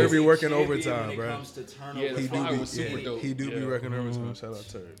 Turbo Yeah, too. Turb be working Champion overtime, when bro. It comes to turnover. Yeah, the He flyer do was be, super yeah, dope. he do be Yeah. working overtime. Shout out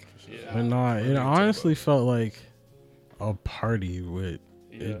Turb. Yeah. But nah, it honestly felt like a party with.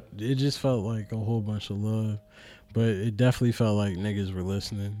 Yeah. It just felt like a whole bunch of love, but it definitely felt like niggas were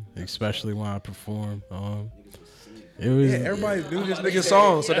listening, especially when I performed. It was Yeah, everybody knew this nigga's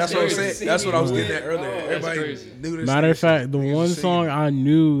song, so that's what I'm saying. That's what I was getting at earlier. Everybody crazy. knew this. matter of nigga's fact, shit. the Niggas one was singing song I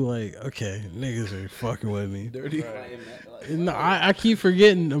knew, like, okay, niggas are fucking with me. dirty. No, I keep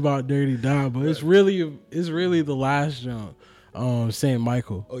forgetting about Dirty Don, but it's really the last jump. Saint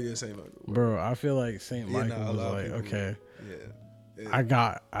Michael, Oh yeah, same. bro. I feel like Saint Yeah, Michael nah, a was lot of like, people- okay,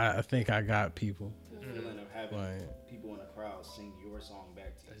 Yeah. I think I got people. The feeling of having Like- people in a crowd sing your song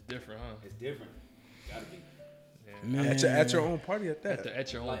back to you. That's different, huh? It's different. Gotta be. Man, At your own party at that.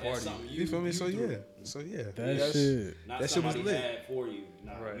 At your own Like, that's party. something You feel me? So do. yeah. So yeah. that That's- shit. Not That shit was somebody lit. had for you.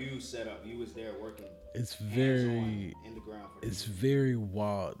 No, Right. you set up. You was there working. It's hands-on very, in the ground for it's them. very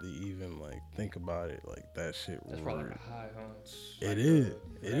wild to even like think about it. Like that shit. That's probably word. like a high, huh? It is. It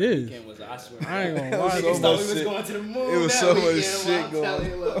That is. weekend was, I swear. I ain't gonna It was lie. so Niggas much thought we was shit. going to the moon. It was that so much weekend, shit bro. I'm going telling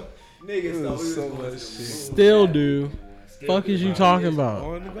you, look, niggas It thought was we was so going to much the shit. moon. Still that do. weekend. Still Fuck do. is you Probably talking is. about?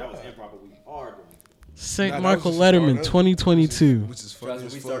 On the That was God. improper. We hard. Saint Nah, that Michael was just Letterman, started. 2022. Which is Trust funny me,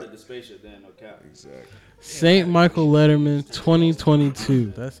 as we fuck. started the spaceship then, no cap. Exactly. Saint Michael Letterman,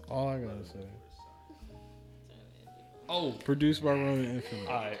 2022. That's all I gotta say. Oh, Produced by Roman Infinite.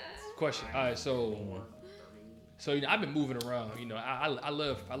 all right. Question. All right, so you know, I've been moving around. You know, I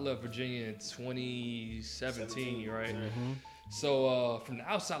love Virginia in 2017, right? So from the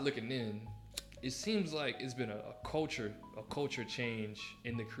outside looking in, it seems like it's been a culture change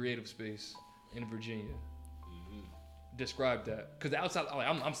in the creative space in Virginia. Describe that, because the outside, like,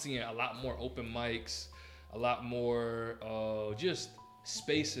 I'm seeing a lot more open mics, a lot more just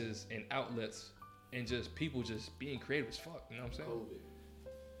spaces and outlets, and just people just being creative as fuck. You know what I'm saying?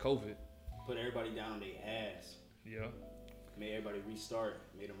 COVID. Put everybody down on their ass. Yeah. Made everybody restart.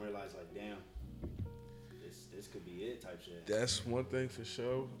 Made them realize, like, damn, this could be it type shit. That's one thing for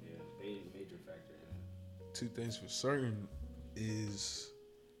sure. Yeah, major factor. Yeah. Two things for certain is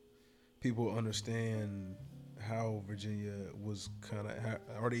people understand how Virginia was kind of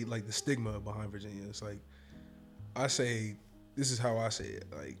already like the stigma behind Virginia. It's like I say, this is how I say it.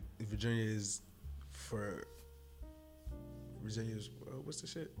 Like Virginia's what's the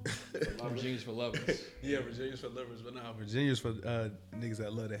shit? Virginia's for lovers. Yeah, Virginia's for lovers, but nah, Virginia's for niggas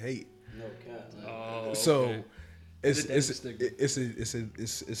that love to hate. No cap. Oh, So okay. it's That's the stigma.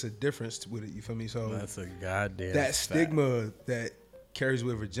 it's a difference with it. You feel me? So That's a goddamn that fact. stigma that carries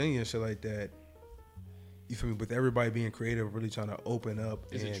with Virginia and shit like that. You feel me? With everybody being creative, really trying to open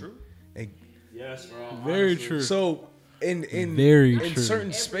up. Is it true? And Yes, bro. Very honestly. true. so in Very in true.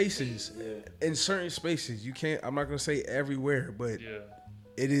 certain spaces, Yeah. in certain spaces, you can't. I'm not gonna say everywhere, but Yeah.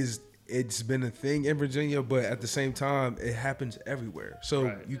 it's been a thing in Virginia, but at the same time, it happens everywhere. So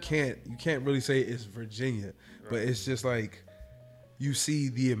Right. you can't really say it's Virginia, but it's just like you see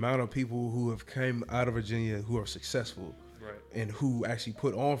the amount of people who have come out of Virginia who are successful. Right. And who actually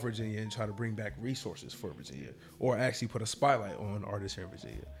put on Virginia and try to bring back resources for Virginia, or actually put a spotlight on artists here in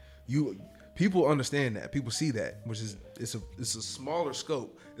Virginia. People understand that. People see that, which is it's a smaller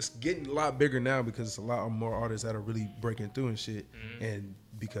scope. It's getting a lot bigger now because it's a lot more artists that are really breaking through and shit, and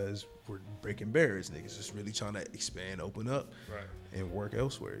because we're breaking barriers, niggas just really trying to expand, open up, Right. and work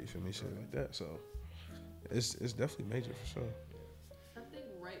elsewhere. You feel me? Shit like that. So it's definitely major for sure. I think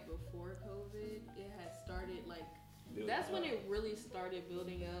right before COVID, it had started like. That's when it really started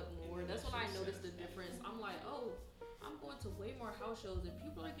building up more. That's when I noticed the difference. I'm like, oh, I'm going to way more house shows, and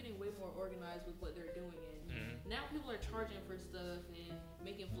people are getting way more organized with what they're doing. And now people are charging for stuff and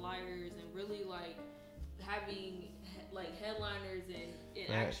making flyers and really like having like headliners and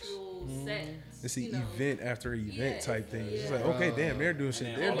Facts. actual sets. It's the you know. event after event Yeah, type thing. It's yeah. like, okay, damn, they're doing shit.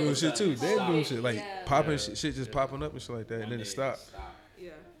 And They're all doing of a shit too. sudden, They're stop. doing shit like Yeah. popping Yeah. shit just popping up and shit like that, and then it stopped.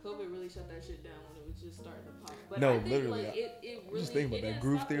 Yeah, COVID really shut that shit down when it was just starting to pop. But No, I think, literally, like, it really, just thinking about it that didn't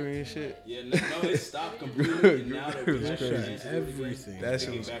groove stop theory for and too shit. much. Yeah, no, it stopped completely. And now that It we was actually crazy. into it again, Everything. That it's shit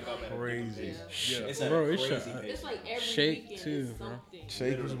picking was back up at a different crazy. pace. Yeah. It's at Bro, a it's crazy shot. pace. It's like every Shake weekend too, is bro. something.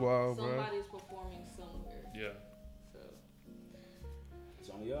 Shake was wild, bro. Somebody's performing somewhere. Yeah. So It's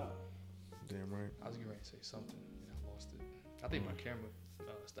on y'all. Damn right. I was getting ready to say something and I lost it. I think my camera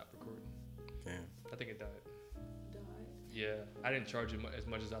stopped recording. Damn. I think it died. died. Yeah. I didn't charge it as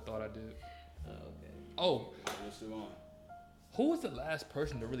much as I thought I did. Oh, okay. Oh, We're still on. who was the last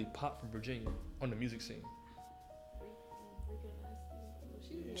person to really pop from Virginia on the music scene? Freaking nasty.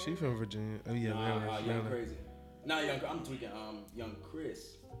 She from Virginia. Oh yeah, Young Maryland. Crazy. Not Young. I'm tweaking. Young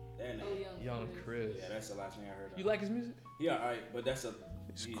Chris. That name. Oh, Young Chris. Yeah, that's the last thing I heard. You like his music? Yeah, alright, but that's a.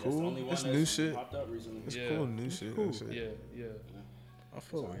 It's That's cool. the only one It's that's new shit. popped up recently. It's Yeah. cool new shit. cool. That's it. Yeah, yeah. I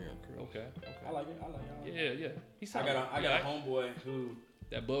feel like Young Chris. Okay, I okay. like it. I like it. Yeah, yeah. He's I got a homeboy who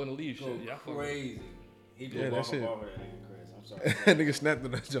that blow in the leaves go shit. Yeah, I fuck with it. crazy. He Yeah, blew that's off it. a bar with that nigga Chris. I'm sorry. That nigga snapped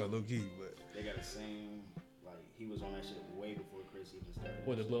on that joint low key, but They got the same. Like he was on that shit way before Chris even started.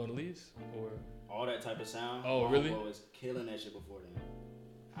 What, the that blow in the leaves? Or all that type of sound. Oh, my really? homeboy was killing that shit before then.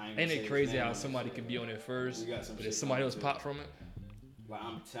 I ain't gonna say it his crazy name how on that somebody shit, could be on it first, We got some but shit if somebody going else too. pop from it? Like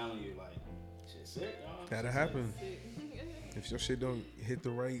I'm telling you, like shit sick, dog. that'll Shit happen. sick. If your shit don't hit the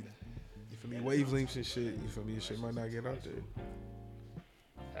right, you feel me, wavelengths and shit, you feel me, your shit might not get out there.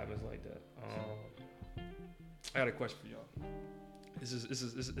 Happens like that. I got a question for y'all. This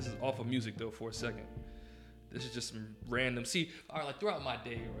is off of music though for a second. This is just some random. See, all right, like throughout my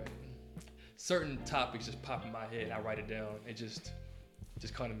day, right? Certain topics just pop in my head. And I write it down. It just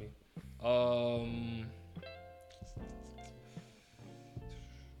come to me.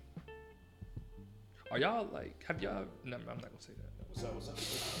 Are y'all like? Have y'all? No, I'm not gonna say that. What's up?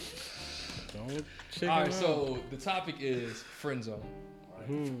 Don't check All right, him out. so the topic is friend zone.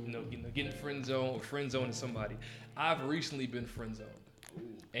 Hmm. You know, getting friend zone or friend zoning somebody. I've recently been friend zoned,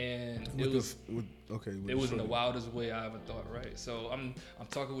 and it was it was in the wildest way I ever thought. Right, so I'm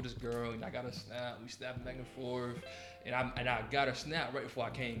talking with this girl, and I got a snap. We snapping back and forth, and I got her snap right before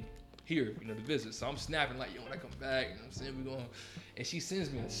I came here, you know, to visit. So I'm snapping like, yo, when I come back, you know what I'm saying, we going, and she sends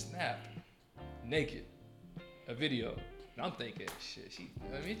me a snap, naked, a video. And I'm thinking, shit, she, you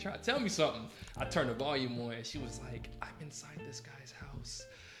know what I mean, trying to tell me something. I turned the volume on, and she was like, I'm inside this guy's house.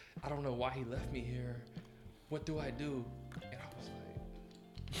 I don't know why he left me here. What do I do? And I was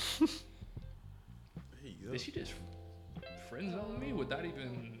like, did she just friend zone me without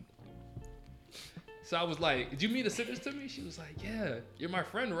even? So I was like, did you mean to send this to me? She was like, yeah, you're my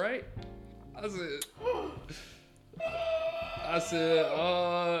friend, right? I said,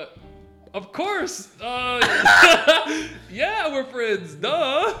 of course. Yeah, we're friends.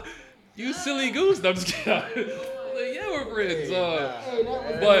 Duh. You silly goose. No, I'm just kidding. Like, yeah, we're friends.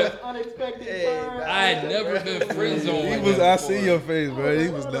 But I had never been friend zoned. He like was. that I before. see your face, bro. He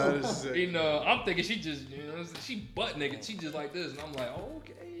was not. You know, I'm thinking she just, you know, she butt naked. She just like this, and I'm like, oh,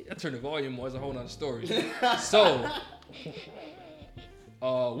 okay. I turned the volume on. It's a whole nother story. So,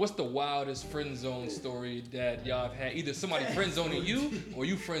 what's the wildest friend zone story that y'all have had? Either somebody friend zoning you, or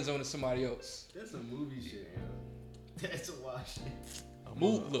you friend zoning somebody else. That's a movie shit, yo. That's a wild shit.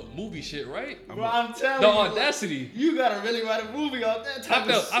 Look, movie shit, right? Bro, I'm telling The you. audacity. You gotta really write a movie off that type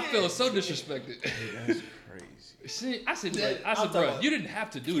of shit. I felt so disrespected. That's crazy. I said, I'm talking bro, about you didn't have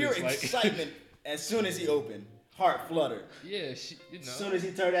to do Pure this. Like, excitement as soon as he opened. Heart fluttered. yeah, you As know, soon as he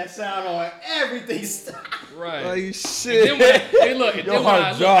turned that sound on, everything stopped. right. Like And shit. then when hey, look, and Your then when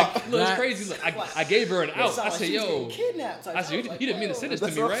heart I dropped. look, it's crazy. Look, I gave her an It out. sounded I like said, she was yo, getting kidnapped type I said, shit. you was didn't mean to whoa. send this to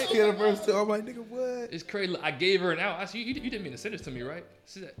That's me, what right? I'm scared of first too. I'm like, nigga, what? It's crazy. Look, I gave her an out. I said, you didn't mean to send this to me, right?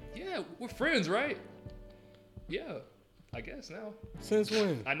 She said, yeah, we're friends, right? Yeah, I guess now. Since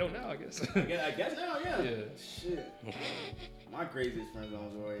when? I know now, I guess. I guess now, yeah. Yeah. Shit. My craziest friend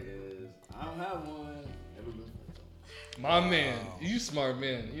zone story is I don't have one. Never been friend zone. My man, you smart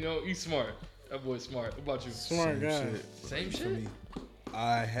man. You know, you smart. That boy's smart. What about you? Smart guy. Same For shit? me,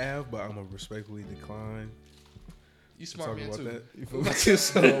 I have, but I'm gonna respectfully decline. You smart Talking man about too. that. You feel me?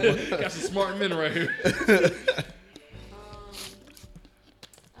 So, Got some smart men right here.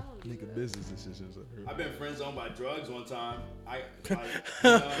 I don't do nigga, that. business decisions. I've been friend zoned by drugs one time. You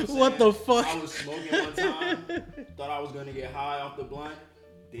know What the fuck? I was smoking one time. Thought I was gonna get high off the blunt.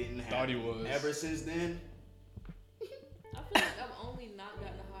 Didn't happen. Thought he was. Ever since then, I feel like I've only not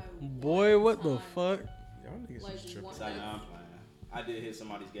gotten high. Boy, one what the time. fuck? Y'all niggas Like is tripping. one- it's like, nah, I'm playing. I did hit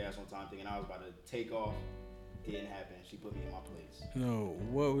somebody's gas one time thinking I was about to take off. Didn't happen. She put me in my place. No,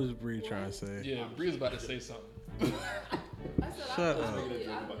 what was Bree trying to say? Yeah, Bree was about to say something. I said Shut I've up. only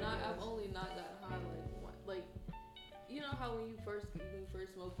not gotten high like you know how when you first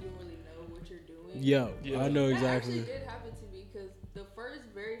smoke you don't really know what you're doing. Yo, Yeah. I know That exactly. actually did happen to me because the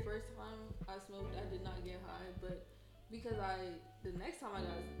very first time I smoked, I did not get high, but because the next time I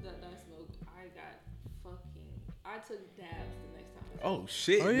smoked, I took dabs the next time. Oh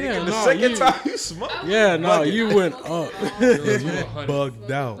shit! Oh, yeah, nigga, the no, second you- time you smoked. Yeah, no, I you wasn't went smoking up. at all. Girl, you You 100.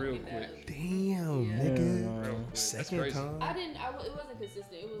 bugged out. Real Smoking quick. dabs. Damn, Yeah. nigga. Real quick. That's Second crazy. time. It wasn't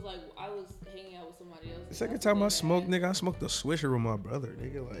consistent. It was like I was hanging out with somebody else. The second time I smoked, nigga, I smoked a Swisher with my brother.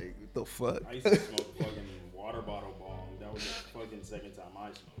 Nigga, like, what the fuck? I used to smoke fucking water bottle bong. That was the fucking second time I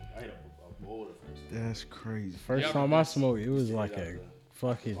smoked. I had a bowl the first time. That's crazy. First Yeah, time but I smoked, it was Yeah, like that a was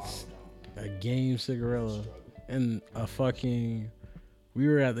fucking a game cigarella and a fucking. We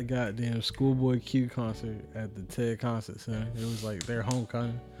were at the goddamn Schoolboy Q concert at the TED Concert Center. It was like their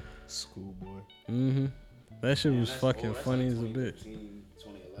homecoming. Schoolboy. Mm-hmm. That shit was that's fucking old. That's funny like as a bitch.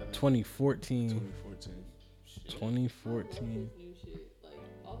 2011. 2014. 2014. 2014. His new shit, like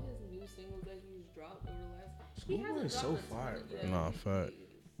all his new singles that he's dropped over the last. Schoolboy he hasn't is so dropped a ton fire, of- bro. yeah, Nah, he fact.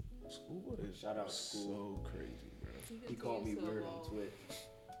 is. Schoolboy is Shout out to School. so crazy, bro. He called me continues to weird on evolve. Twitch.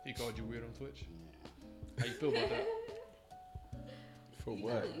 He called you weird on Twitch. How you feel about that? For You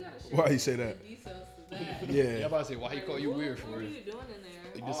what? gotta share Why you say that? the details to that. Yeah, Yeah. I'm about to say, why he Like, call you what- weird for What are real? you doing in there?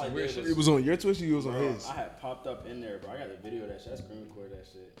 He All did I some weird did shit. It was on your Twitch or you was on Bro, his? I had popped up in there, bro. I got the video of that shit. I screen recorded that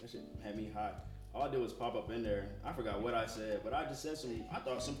shit. That shit had me hot. All I did was pop up in there. I forgot what I said, but I just said I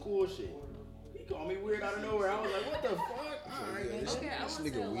thought some cool shit. He called me weird out of nowhere. I was like, what the fuck? All right, nigga. Okay, I This want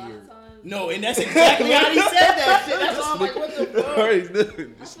to nigga say a lot weird. of times. No, and that's exactly how he said that shit. That's why I'm like, what the fuck? Alright, I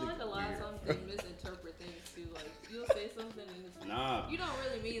this feel nigga like a lot of times they misinterpret things too. Like you'll say something and it's Nah. you don't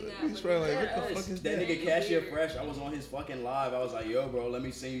really mean that. He's but probably you like, say what the it. fuck is That that? nigga Cashier Fresh, I was on his fucking live. I was like, yo, bro, let me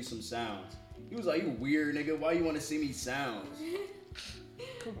sing you some sounds. He was like, you weird nigga. Why you want to sing me sounds?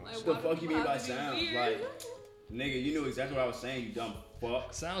 Like, What the why fuck do you mean by have to be sounds? weird? Like, nigga, you knew exactly what I was saying, you dumb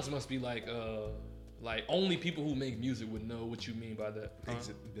fuck. Sounds must be like only people who make music would know what you mean by that. Huh?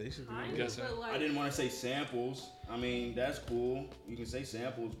 Basically. Kind Guess of, so. but like, I didn't want to say samples. I mean, that's cool. You can say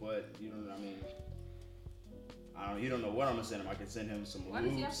samples, but you know what I mean. You don't know what I'm gonna send him. I can send him some why does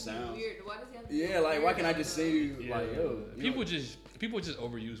he loop have to sounds. be weird? Why does he have to be Yeah, like why weird can I all just the say time? you like yo? you people know- just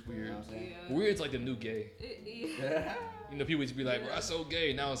overuse you weird. know what I'm saying? Yeah. Weird's like the new gay. Yeah. You know, people used to be like, bro, that's so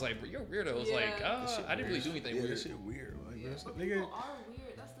gay. Now it's like, bro, you're a weirdo. It's Yeah. like, That shit I didn't really weird. do anything Yeah, weird. that shit weird. Like, Yeah, that's but nigga. people are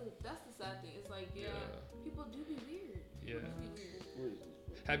weird. That's the sad thing. It's like, yeah, people do be weird. Yeah. People do be weird.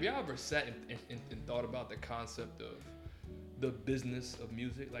 Have y'all ever sat and thought about the concept of the business of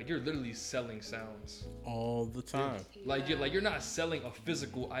music? Like you're literally selling sounds. All the time. Like you're not selling a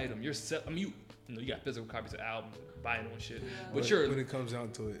physical item. You're you know, you got physical copies of albums, buying on shit. Yeah. But when it comes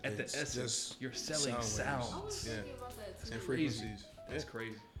down to it, at the it's essence, just you're selling sound waves. I was sounds. Yeah. thinking about that too. and Crazy. frequencies. That's Yeah.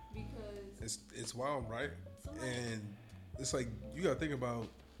 crazy. Because It's wild, right? somebody, And it's like you gotta think about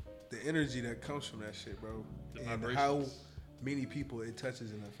the energy that comes from that shit, bro, The and vibrations. how many people it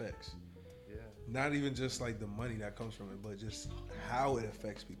touches and affects. Yeah. Not even just like the money that comes from it, but just how it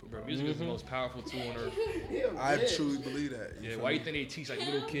affects people, bro. Bro, music is the most powerful tool on earth. I truly believe that. Yeah, feel why me? you think they teach like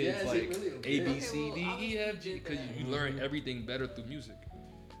little kids Yeah, is it like really a A, B, Okay, C, well, D, E, obviously F, you G? did Because that. you learn everything better through music.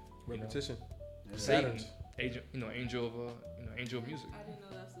 repetition? Satan, Patterns. angel of angel of music. I didn't know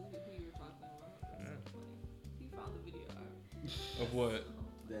that's who you were talking about. That's so funny. He found the video. Of what?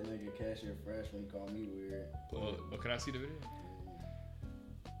 That nigga Cashier Fresh when he called me weird. Can I see the video?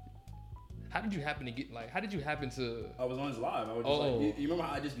 How did you happen to get like? How did you happen to? I was on his live. I was just Oh. like, you remember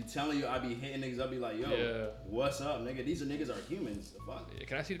how I just be telling you, I be hitting niggas, I be like, yo, Yeah. what's up, nigga? These niggas are humans. The fuck? Yeah,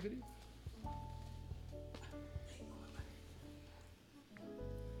 can I see the video?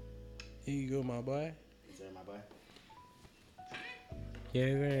 Here you go, my boy. Is that my boy? Yeah,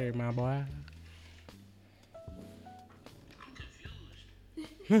 there, my boy.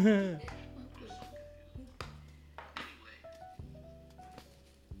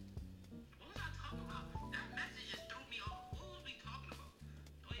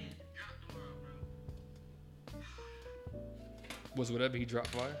 Was whatever he dropped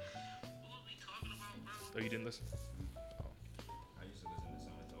fire? Oh, you didn't listen? I used to listen to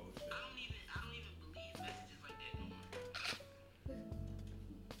some of his old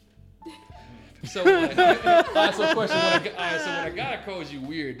shit. So, like, alright, so question: when a guy calls you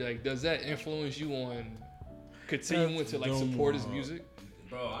weird, like, does that influence you on continuing to like Dumb support his one. music?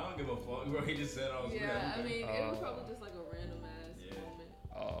 Bro, I don't give a fuck, bro. He just said I was weird. Yeah, I Okay. mean, it was probably just like a random ass Yeah.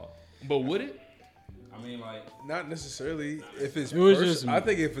 moment. But would it? I mean, like, Not necessarily. If it's It was pers- just- I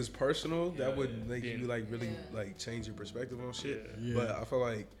think if it's personal, Yeah, that would yeah. make Yeah. you like really Yeah. like change your perspective on shit. Yeah. But I feel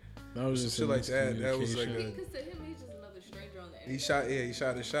like That was some just shit like that. That was like miscommunication. a Because to him, he's just another stranger on the he internet.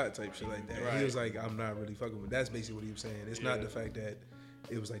 shot a shot type shit like that. He Right. was like, I'm not really fucking with. That's basically what he was saying. It's not Yeah. the fact that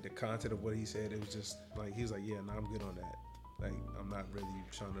it was like the content of what he said. It was just like he was like, yeah, nah, I'm good on that. Like I'm not really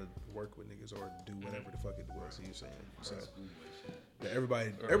trying to work with niggas or do whatever the fuck it was he was saying. So that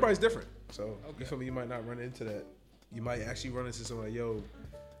everybody's different. So you feel me? You might not run into that. You might actually run into someone like, yo,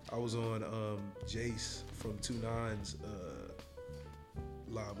 I was on Jace from 2-9's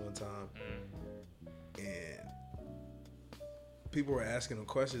live one time, and people were asking him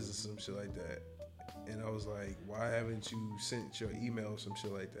questions and some shit like that. And I was like, why haven't you sent your email or some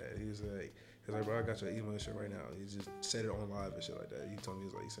shit like that? He was like, He's like, bro, I got your email and shit right now. He just said it on live and shit like that. He told me,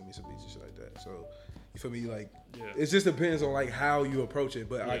 he sent me some beats and shit like that. So, you feel me? Like, it just depends on like how you approach it.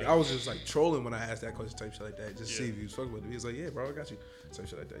 But like, I was just like trolling when I asked that question type shit like that, just to see if he was fucking with me. He was like, yeah, bro, I got you. Type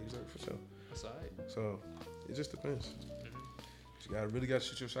shit like that. He's like, for sure. That's all right. So, it just depends. You really gotta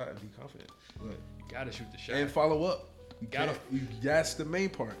shoot your shot and be confident. But, You gotta shoot the shot. and follow up. That's the main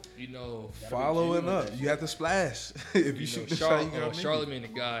part. You know, Following up. You have to splash. If you shoot the shot, you gotta Charlamagne the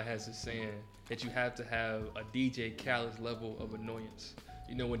God has this saying that you have to have a DJ Khaled's level of annoyance.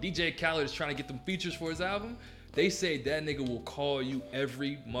 You know, when DJ Khaled is trying to get them features for his album, they say that nigga will call you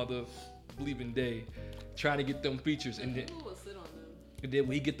every mother bleeping day trying to get them features. And then, People will sit on them. and then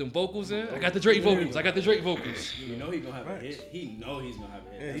when he get them vocals in, I got the Drake vocals. I got the Drake vocals. You know he's gonna have a hit. He know he's gonna have a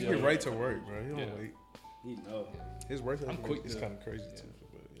hit. Yeah, he That's get right to work, bro. He don't Yeah. wait. He know. His work I'm quick is to- kind of crazy too.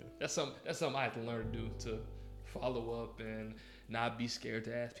 But yeah. That's something I have to learn to do, to follow up and not be scared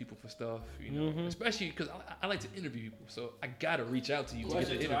to ask people for stuff, you know. Especially because I like to interview people, so I gotta reach out to you to get the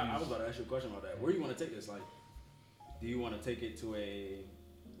Question, interview. I was about to ask you a question about that. Where do you want to take this? Like, do you want to take it to a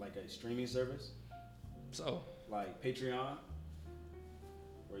streaming service, So like Patreon,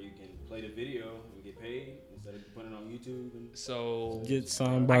 where you can play the video and get paid instead of putting it on YouTube and so Get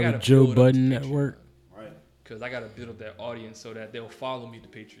signed I by the gotta Joe build up Budden the Patreon. Network. right? because I gotta build up that audience so that they'll follow me to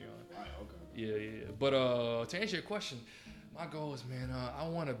Patreon. Right. Okay. Yeah. But to answer your question, my goal is, man, I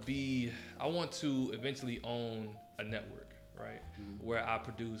want to eventually own a network, right? Where I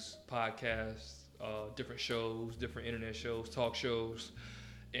produce podcasts, different shows, different internet shows, talk shows,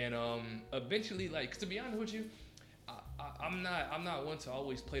 and eventually, like, 'cause to be honest with you, I'm not one to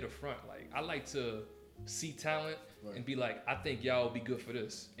always play the front. Like, I like to see talent and be like, I think y'all will be good for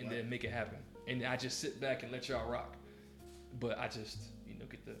this, and then make it happen. And I just sit back and let y'all rock. But I just,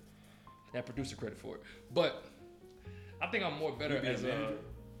 get that producer credit for it. But I think I'm more better You be a as manager?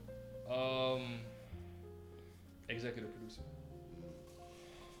 Executive producer.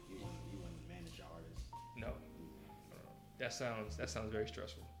 You want to manage your artists. No. That sounds very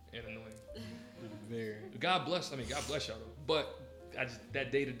stressful and annoying. Very. God bless y'all though. But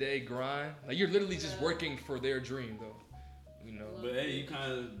that day-to-day grind, like, you're literally just working for their dream though. But hey, you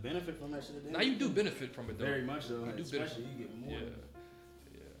kind of benefit from that shit. at the Now end you of do the day. benefit from it though. Very much so. You do Especially benefit. you get more. Yeah.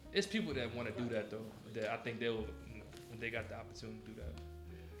 It's people that want to do that though. That I think they'll, when they got the opportunity to do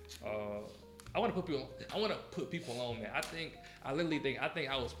that. I want to put people on, man. I think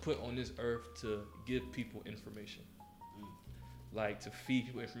I was put on this earth to give people information. Like, to feed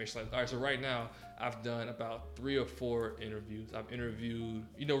people information. Like, all right, so right now I've done about 3 or 4 interviews. I've interviewed,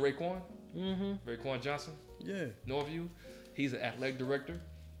 Raekwon? Mm-hmm. Raekwon Johnson, Yeah. Norview. He's an athletic director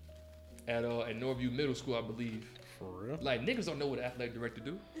at Norview Middle School, I believe. For real. Like, niggas don't know what an athletic director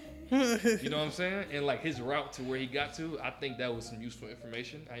do. You know what I'm saying? And like his route to where he got to, I think that was some useful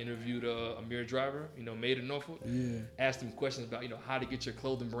information. I interviewed Amir Driver, made in Norfolk. Yeah. Asked him questions about, how to get your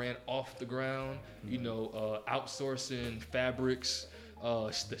clothing brand off the ground, outsourcing fabrics,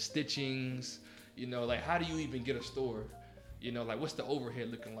 the stitchings, like, how do you even get a store? Like, what's the overhead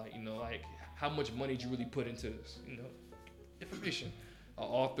looking like? Like, how much money did you really put into this? Information. An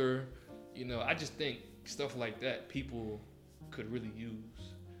author, I just think stuff like that people could really use.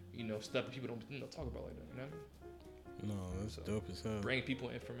 Stuff that people don't talk about like that. You know what I mean? No, that's dope as hell. Bring people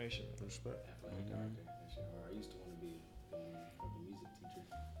information. Respect. Athletic director. That shit hard. I used to want to be a fucking music teacher.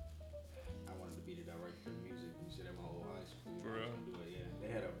 I wanted to be the director of music and shit at my whole high school. For real? I couldn't do it, yeah. They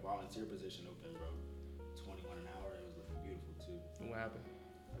had a volunteer position open, bro. 21 an hour. It was looking beautiful too. And what happened?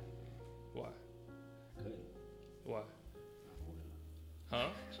 Why? Couldn't. Why? Not old enough. Huh?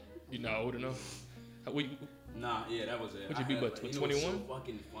 You not old enough? Nah, yeah, that was it. What'd you be, but what's 21? so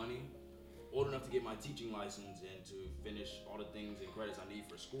fucking funny. Old enough to get my teaching license and to finish all the things and credits I need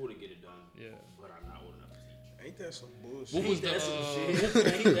for school to get it done. Yeah. But I'm not old enough to teach. Ain't that some bullshit? What was Ain't that some the?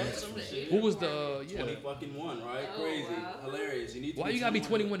 shit? Ain't that some shit? What was the? 20 Yeah. fucking one, right? Oh, Crazy, wow. hilarious. You need. To Why you gotta be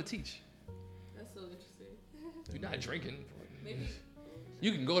 21 to teach? That's so interesting. You're not drinking. Maybe.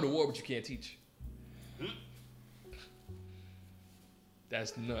 You can go to war, but you can't teach.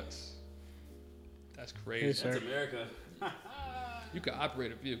 That's nuts. That's Hey, crazy. sir. That's America. You can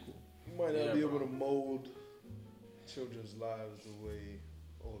operate a vehicle. You might not Yeah, be bro. able to mold children's lives the way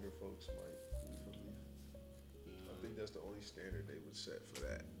older folks might. You feel me? I think that's the only standard they would set for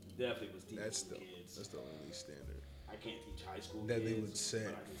that. Definitely was teaching That's some the kids. that's the only standard I can't teach high school that kids. they would set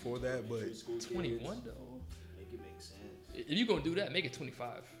but I can for teach that, but elementary school kids. 21 though. Make it make sense. If you're gonna do that, make it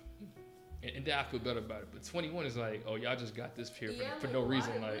 25. And then I feel better about it. But 21 is like, oh, y'all just got this here for no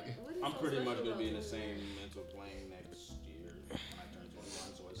reason. Like, what is I'm so pretty much special gonna be in about the 21? same mental plane next year when I turn 21.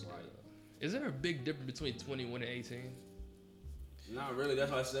 So it's like, is there a big difference between 21 and 18? Not really.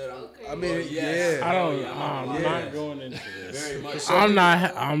 That's why I said. Okay. I mean, Yes. yeah. I don't. Yeah, I'm yeah. not going into this. Very much. I'm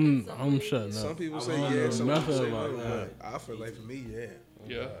not. I'm shutting Some up. people I say wouldn't yeah, know some nothing people say about no, that. but I feel like for me, yeah.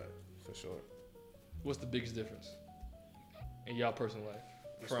 Yeah. For sure. What's the biggest difference in y'all personal life?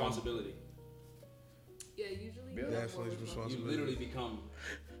 Responsibility. Yeah, usually. Yeah. you have Definitely more You responsibility. literally become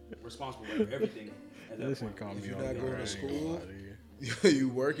responsible for everything at that Listen, point. call If me you're all not day, going to I ain't school, gonna lie to you. you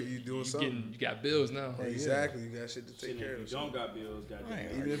working, you doing something. You got bills now. Exactly, you got shit to Shit, take care if of. you don't got bills, goddamn. Right.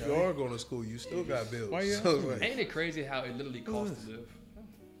 Even if you are going to school, you still got bills. Why you So it's asking me? like, Ain't it crazy how it literally costs to live?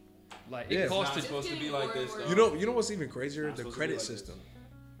 Like it Yeah. It's costs not to. supposed to be like this, though. you know what's even crazier? Not The supposed to credit be like this. system.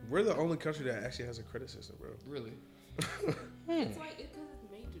 We're the only country that actually has a credit system, bro. Really? It's like because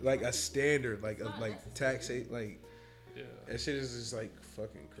it's made to Like be. a standard, like It's of not like necessary. tax, like Yeah. that shit is just like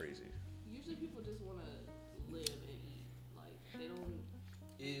fucking crazy. Usually people just want to live and eat. Like they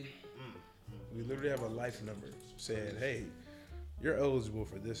don't. We literally have a life number saying, "Hey, you're eligible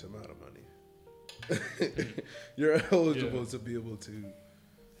for this amount of money. You're eligible Yeah. to be able to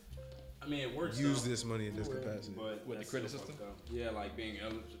I mean, it works. use though, this money in this capacity." But With the that's credit still system? fucked up. Yeah, like being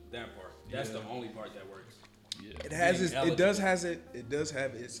eligible. That part. That's Yeah. the only part that works. Yeah. It has Being its, it does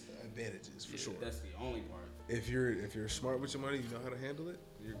have its advantages for sure. That's the only part. If you're smart with your money, you know how to handle it.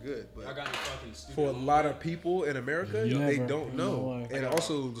 You're good. I But got any fucking stupid for a loan lot debt. of people in America, Yeah. they Never. don't No know. way. And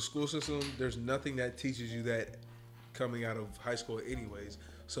also, the school system, there's nothing that teaches you that coming out of high school, anyways.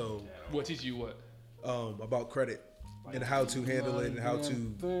 So, What teach you what? about credit and how to handle it and how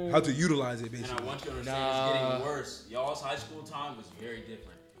to utilize it, And I basically. want you to understand it's getting worse. Y'all's high school time was very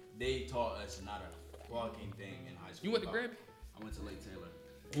different. They taught us not a fucking thing in high school. You went to about- Grammy? I went to Lake Taylor.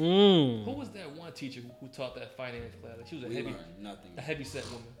 Who was that one teacher who taught that finance class? She was We learned nothing. a heavy set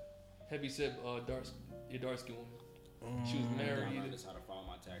woman, heavy set dark skin woman. She was I learned married. just how to file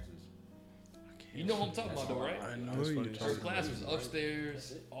my taxes. You know what I'm talking about though, right? I know That's you funny. Her talking class was about.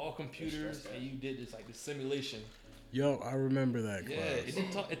 upstairs, all computers, and you did this like the simulation. Yo, I remember that Yeah,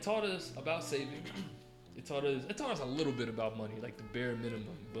 class. it taught us about saving. It taught us a little bit about money, like the bare minimum.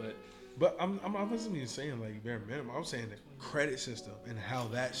 But I wasn't even saying like bare minimum. I'm saying the credit system and how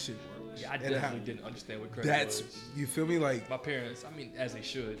that shit works. yeah, I And definitely how- didn't understand what credit That's was. you feel me? Like My parents, I mean, as they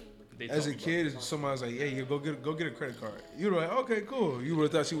should. They as taught a me about kid, it. somebody's like, "Hey, you go get a credit card." You're like, "Okay, cool." You would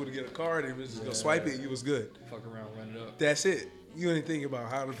have thought she would have get a card and was just gonna swipe it. You was good. Fuck around, run it up. That's it. You didn't think about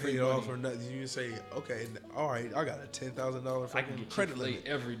how to pay Free it off money. or nothing. You just say, "Okay, all right, I got a $10,000 I can fucking get credit Chick-fil-A limit.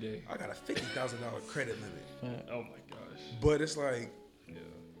 every day. I got a $50,000 credit limit." Oh my gosh. But it's like, Yeah.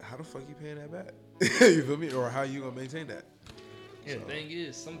 how the fuck you paying that back? You feel me? Or how you gonna maintain that? Yeah, So- the thing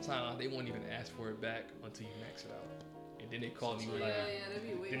is, sometimes they won't even ask for it back until you max it out, and then they call you like, that'd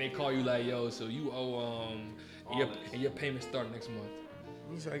be way then they more call you like, fun. yo, so you owe and your payment start next month.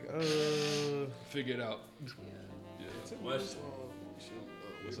 It's like, Figure it out. Yeah. Question.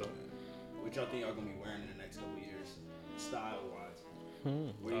 What's up? What y'all think y'all gonna be wearing in the next couple of years, style wise?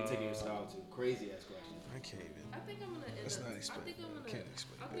 Where you taking your style to? Crazy ass question. I can't even. I think I'm gonna end Let's up. not explain. I think I'm gonna. Can't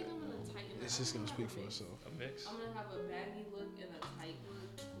explain I think I'm gonna tighten. It's up. just gonna I'm speak have for a mix. itself. A mix? I'm gonna have a baggy look and a tight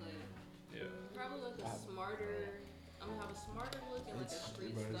look, like Yeah. probably like a smarter. I'm gonna have a smarter look and like a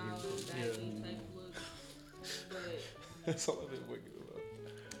street everybody's style baggy type look. But That's all I've been thinking about.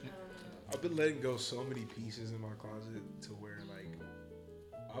 I don't know. I've been letting go so many pieces in my closet to where like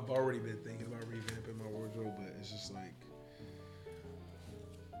I've already been thinking about revamping my wardrobe, but it's just like,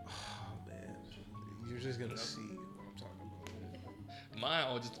 oh man, you're just gonna see what I'm talking about. Mine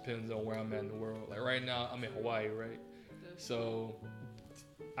all just depends on where I'm at in the world. Like right now, I'm in Hawaii, right? So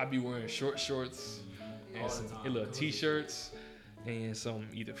I be wearing short shorts and some little t-shirts and some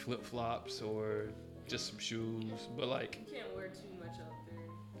either flip flops or just some shoes. But like, You can't wear too much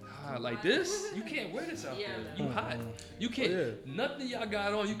out there. like this, you can't wear this out Yeah, there. You hot. You can't. Oh, Nothing y'all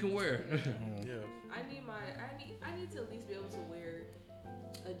got on, you can wear. Yeah. I need to at least be able to wear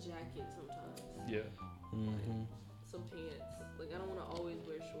a jacket sometimes. yeah. Some pants. Like I don't want to always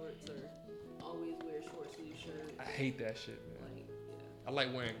wear shorts or always wear short sleeve shirts. I hate that shit, man. Like yeah. I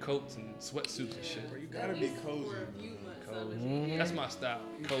like wearing coats and sweatsuits and shit. Bro, you At gotta be least cozy. For a few man. months Cozy. out of the year. That's my style.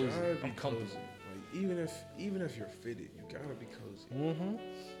 You Cozy. gotta be I'm comfortable. cozy. Like even if you're fitted, you gotta be cozy.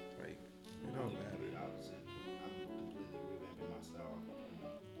 Like it don't matter. The opposite. I'm completely revamping my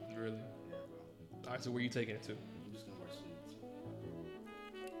style. Really. Yeah, bro. All right, so where you taking it to? I'm just gonna wear suits.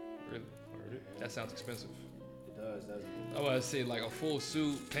 Really? That sounds expensive. It does, doesn't it? I was about to say like a full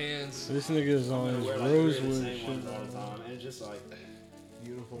suit, pants. This nigga's on I his wear like three of the Rosewood same ones shit. all the time, and it's just like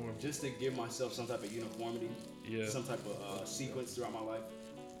Uniform. just to give myself some type of uniformity, Yeah. some type of sequence throughout my life.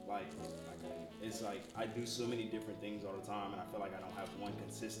 Like it's like I do so many different things all the time, and I feel like I don't have one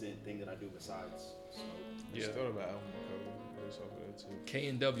consistent thing that I do besides. So Yeah. Just thought about album cover. based off of that too.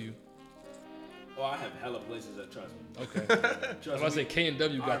 K&W. Oh, I have hella places that trust me. Okay. Trust I was about to say me.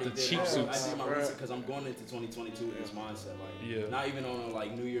 K&W got the cheap I suits. did my research because I'm going into 2022 with this mindset. Like, Yeah. not even on a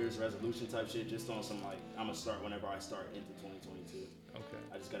like New Year's resolution type shit. Just on some like I'm gonna start whenever I start into 2022. Okay.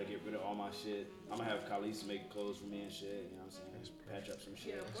 I just gotta get rid of all my shit. I'm gonna have Khalees make clothes for me and shit. You know what I'm saying? Patch up some Yeah,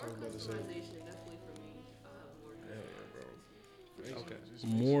 shit. more what I'm about to say. customization definitely for me. I'll have more customization. Okay.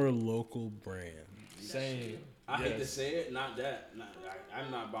 More local brand. Same. I hate to Yes. say it, not that. I'm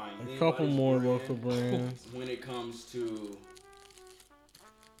not buying A couple anybody's more brand local brands. when it comes to.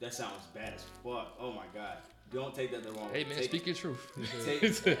 That sounds bad as fuck. Oh my god! Don't take that the wrong way. Hey man, Take- speak your truth.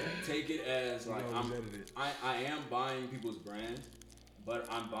 take it as like You always edit it. I am buying people's brands, but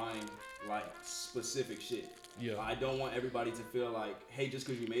I'm buying like specific shit. Yeah. I don't want everybody to feel like, hey, just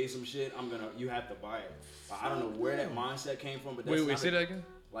because you made some shit, you have to buy it. I don't know where that mindset came from, but that's Wait, not say that again?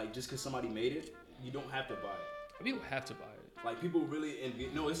 like just because somebody made it, you don't have to buy it. People have to buy it. Like people really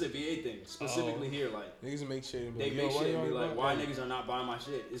no, it's a VA thing specifically here. Like Niggas make shit and be they like, make yo, shit and be y'all like, buy why that? niggas are not buying my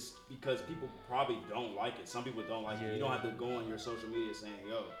shit? It's because people probably don't like it. Some people don't like it. You don't have to go on your social media saying,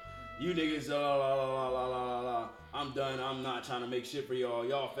 yo, you niggas, la la la la la la la. I'm done. I'm not trying to make shit for y'all.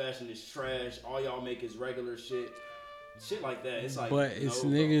 Y'all fashion is trash. All y'all make is regular shit. Shit like that. It's like, But it's no,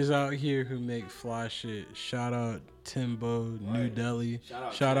 niggas bro. out here who make fly shit. Shout out Timbo, New Right. Delhi.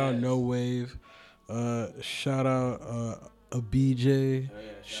 Shout out out Taz. No Wave. Shout out a BJ. Hell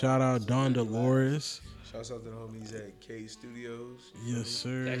yeah, Shout out Don Serenity Dolores. Shouts out to the homies at K Studios. Yes,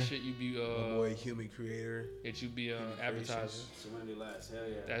 sir. That shit you be My boy, Human Creator. that you be advertising. Creations. Serenity Last. Hell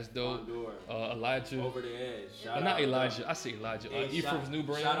yeah. That's dope. Bondor. Elijah. Over the edge. Shout Not out, Elijah. I say Elijah. Hey, Ephraim's new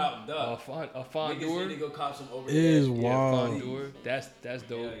brand. shout out Doug. Fondor. Niggas need to go cop some over It the is edge. wild. Fondor. That's Hell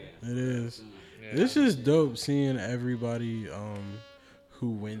dope. yeah. It is. Yeah. It's just dope seeing everybody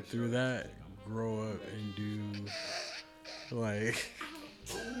who went through that grow up and do like.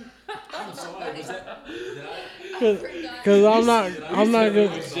 I'm sorry. Was that? Did I? Cause I'm not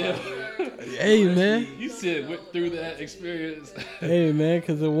gonna. Hey man, You said went through that experience. hey man,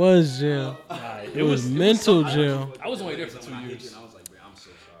 cause it was jail. It was mental jail, I was only there for 2 years. I was like, bro, I'm so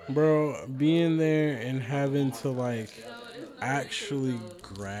sorry. bro. Being there and having to like No, it's not actually really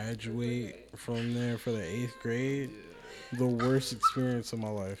true, graduate from there for the 8th grade, the worst experience of my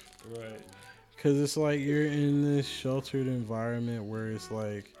life. Right. Cause it's like you're in this sheltered environment where it's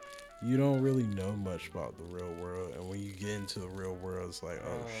like you don't really know much about the real world, and when you get into the real world, it's like,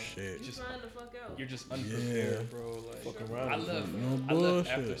 oh shit. though. Just- Trying to fuck out. You're just unprepared, Yeah. bro. Like, Fucking around I with left. no I left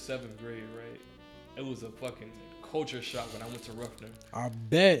after bullshit. 7th grade, right? It was a fucking culture shock when I went to Ruffner. I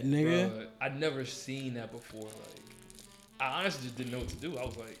bet, nigga. Bruh, I'd never seen that before. Like, I honestly just didn't know what to do. I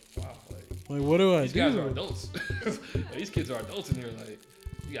was like, wow, like Like, what do I these guys are do? adults. Like, these kids are adults in here. Like,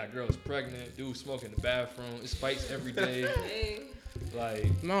 you got girls pregnant, dudes smoking in the bathroom. It's fights every day. Hey,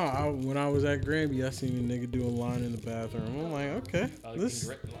 Like, No, when I was at Granby, I seen a nigga do a line in the bathroom. I'm like, okay, this.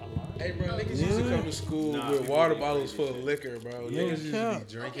 Hey, bro, niggas used to come to school Nah, with people water be bottles crazy. full of liquor, bro. No Niggas used to cap.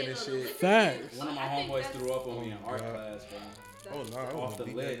 be drinking and okay, shit. Facts. One of my I think homeboys that's- threw up on me in Oh, art God. class, bro. Oh, no, I Off the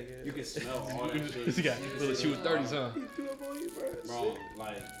beat lid. that nigga. You can smell all that shit. She got she was 30s, huh? He threw up on you, bro. Bro,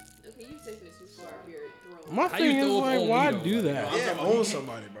 like, Okay, you taking it too far here. Throwing. My How you thing is throw up like, on why me, though? do Like, that? I'm Yeah, talking about own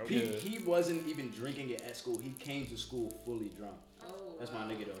somebody, bro. he wasn't even drinking it at school. He came to school fully drunk. Oh, That's my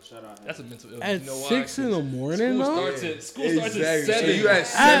nigga, though. Shout out him. That's a mental illness. At You know why? 6 in the morning, School though. starts at school starts at Exactly. So 7. you at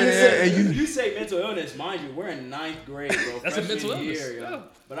 7 and you say mental illness, mind you, we're in 9th grade, bro. That's a Freshman mental illness, year, yo. yeah.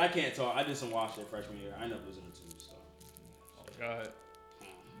 But I can't talk. I did some wash that freshman year. I ended up losing the tubes, so. Oh God,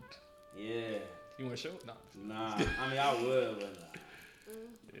 Yeah. you want to show? Nah. Nah. I mean, I would, but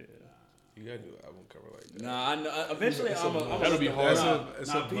Yeah. You gotta do an album cover like that. nah. I know. Eventually, It's I'm a a. must. That'll be hard. It's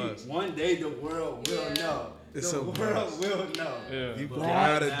Nah, a Pete, must. one day the world will Yeah. know. It's the a world must. will know. Yeah. You But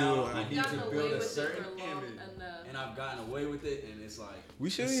gotta right do now, it. I You've need gotten to away build a with it certain for long image, enough. and I've gotten away with it, and it's like. We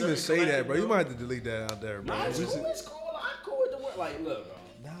shouldn't a even certain say that, bro. You collective, might have to delete that out there, bro. Nah, it's We cool. should- It's cool. I'm cool with the word. Like, look, bro.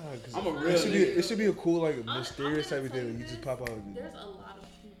 Nah, cause I'm a it real should be nigga. it should be a cool like I'm mysterious gonna type of tell thing. you You just this, pop out. And There's a lot of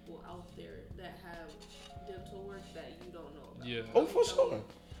people out there that have dental work that you don't know about. Yeah. oh, for sure,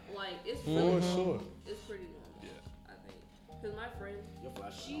 Like it's for really sure. it's pretty normal. Yeah. I think. Cause my friend, Your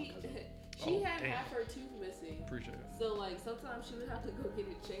flash. she Oh, had damn. half her tooth missing. Appreciate it. So like sometimes she would have to go get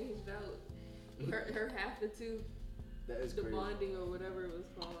it changed out. Her half the tooth, That is the crazy. bonding or whatever it was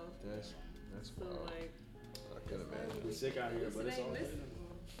called. That's So wild. like, I couldn't imagine. We sick out at here, least but it it's ain't all missing.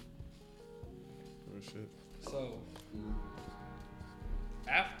 Real shit. So,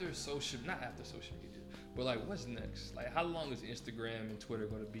 not after social media, but like, what's next? Like, how long is Instagram and Twitter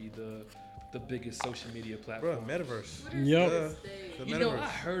going to be the biggest social media Bro, platform? metaverse. Twitter's Yep. here to stay. The You know, metaverse. I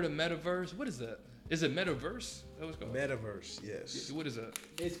heard of metaverse. What is that? Is it Metaverse? That was called. Metaverse, yes. What is that?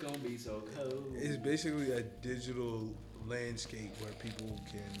 It's gonna be so cold. It's basically a digital landscape where people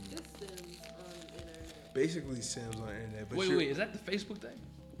can This Sims on the internet. basically Sims on the internet. But Wait, is that the Facebook thing?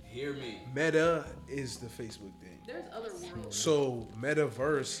 Hear me. Meta is the Facebook thing. There's other worlds. So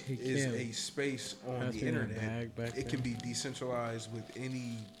Metaverse He is can't a space on pass the me that internet. bag back It can there. be decentralized with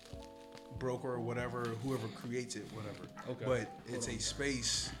any broker or whatever, whoever creates it, whatever. Okay. But it's a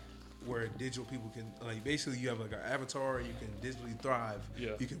space where digital people can, like, basically you have like an avatar. You can digitally thrive.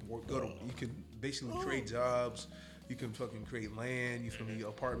 Yeah. You can work. You can basically create jobs. You can fucking create land. You feel me?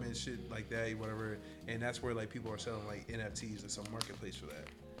 Apartments, shit like that, whatever. And that's where like people are selling like NFTs. There's some marketplace for that.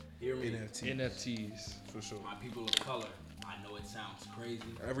 Hear me. NFTs. For sure. My people of color. I know it sounds crazy.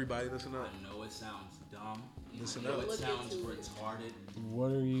 Everybody listen up. I know it sounds dumb. Listen I know up. it Look sounds into it. retarded.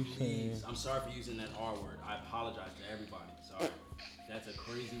 What are you saying? Please, I'm sorry for using that R word. I apologize to everybody. Sorry. That's a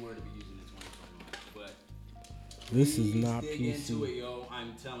crazy word to be using in 2021. But This is please not dig into it, PC. yo.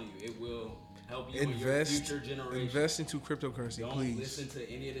 I'm telling you, it will help you Invest, in your future generation. invest into cryptocurrency, Don't please. listen to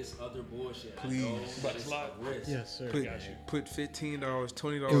any of this other bullshit. Please. I know But it's slide. a risk. Yes, sir. Put, Got you. put $15,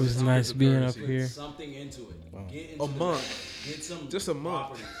 $20. It was into nice being up cryptocurrency. here. Put something into it. Wow. Get into A the month. business. Get some Just a month.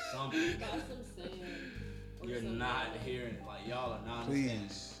 property, something. Buy some sand. or You're something. not hearing it. Like y'all are not understanding.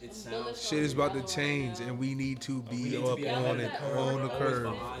 Please. It I'm bullish sounds Shit is about to Right change, now. and we need to We be need to up be on ahead it, of the curve. on the Always curve.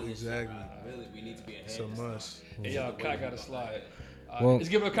 behind this shit, Exactly. right? Really, we need to be ahead. It's a of this must. stuff. Hey, y'all, Kai got to slide. Well- Let's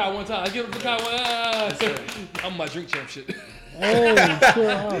give it a Kai one time. Let's give it a Kai one. I'm my drink champ shit. Hey, chill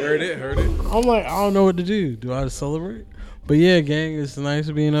out. Heard it, heard it. I'm like, I don't know what to do. Do I celebrate? But yeah, gang, it's nice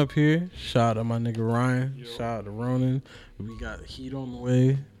being up here. Shout out to my nigga Ryan. Yo. Shout out to Ronan. We got heat on the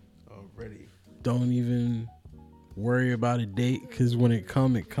way. Already. Don't even worry about a date, because when it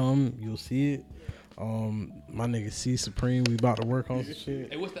come, you'll see it. My nigga C Supreme, we about to work on some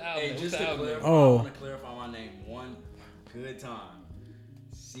shit. Hey, what's the album? Hey, What's just the to album? clarify, Oh. I want to clarify my name one good time.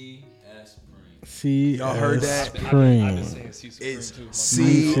 C.S. Supreme. C Y'all heard that? I've been Supreme. saying C Supreme It's too. Me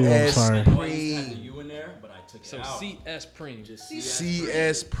C too, I'm S sorry. I know I used to have the Supreme. U in there, but I took it So out. CS Preem. Just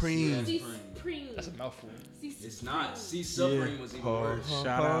CS Supreme. See Supreme. Supreme. That's a mouthful. See It's not. Supreme. C Supreme was even worse.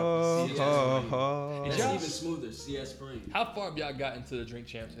 Shout out. CS ha, Supreme. ha. That's Y'all- even smoother. C.S. Supreme. How far have y'all got into the Drink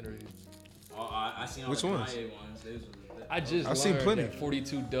Champs interview? Oh, I seen all Which the ones? Kanye ones. Those was- I just I've seen learned plenty. that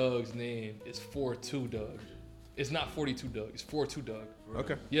 42 Doug's name is 42 Doug. It's not 42 Doug. It's 42 Doug.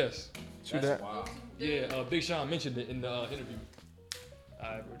 Okay. Yes. True That's that. wild. Yeah. Big Sean mentioned it in the interview.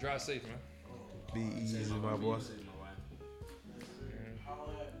 All right, bro. Drive safe, man. Be easy, my boy. Say my wife.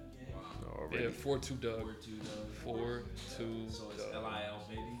 Yeah, Already. 42 Doug. 4-2 Doug. 42 So it's Doug. L.I.L.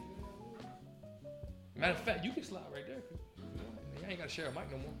 baby. Matter of fact, you can slide right there. You ain't got to share a mic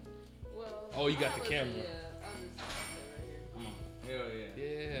no more. Well, Oh, you got the I'll camera. Yeah, I'll just sit right here. Come on. Hell yeah.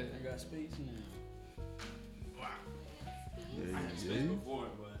 Yeah. I got space now. Yeah, I had space yeah, before,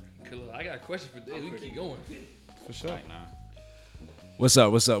 but. Cool. I got a question for Dave. We can keep going. for sure. What's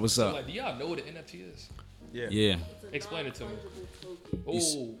up? What's up? What's So, like, do y'all know what an NFT is? Yeah. Yeah. It's a Explain it to me. non-fungible token.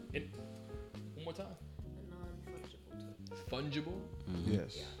 Oh, one more time. A non-fungible token. Fungible.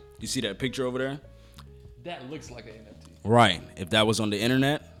 Yes. You see that picture over there? That looks like an NFT. Right. If that was on the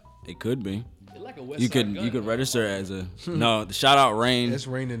internet, it could be. It's like a West You Side could Gun, you could man. register as a no. Shout out Rain. That's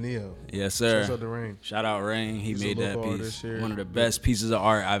Rain and Neo. Yes, Shouts sir. out to Rain. Shout out Rain. He He's a made that local piece. artist here. One of the best pieces of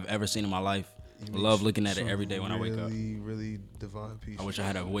art I've ever seen in my life. I love looking at it Some every day when I wake up. Really, really divine piece. I wish I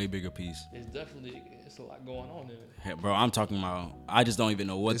had a way bigger piece. It's definitely it's a lot going on in it. Hey, bro, I'm talking about. I just don't even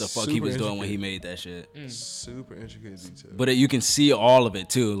know what It's the fuck he super was doing when he intricate. made that shit. Super intricate detail. But you can see all of it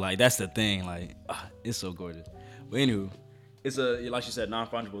too. Like that's the thing. Like it's so gorgeous. But anywho, it's a like you said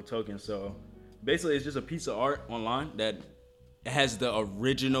non-fungible token. So basically, it's just a piece of art online that has the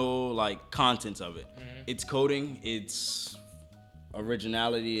original like contents of it. It's coding. It's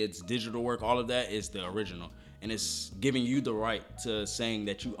originality. It's digital work. All of that is the original, and it's giving you the right to saying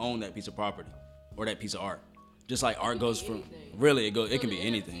that you own that piece of property or that piece of art. Just like art can goes be from anything. really it goes. So It can the be NFT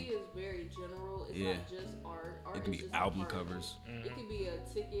anything. is very general. It's Yeah. not just art. Art It can is be just a album part of it. covers. It could be a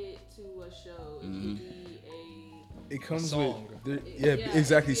ticket to a show. It Mm-hmm. could be a it comes song. with, there- it- yeah, it could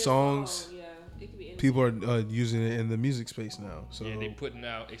exactly. be a Songs. song, Yeah, it could be anything. People are using it in the music space now. So Yeah, they putting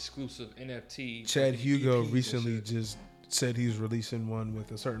out exclusive NFT. Chad fucking Hugo EPs and recently shit. just said he's releasing one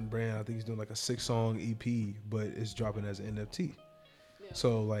with a certain brand. I think he's doing like a 6-song EP, but it's dropping as an NFT. Yeah.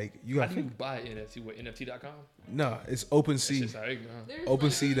 So like you How got do you buy NFT with NFT.com? nah, it's That's OpenSea. just how ignorant, huh? There's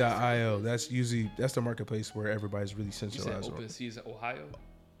OpenSea.io. That's usually the marketplace where everybody's really You said centralized. OpenSea's in Ohio?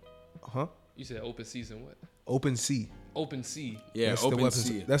 Huh? You said OpenSea's in what? OpenSea. OpenSea. Yeah, That's the open website.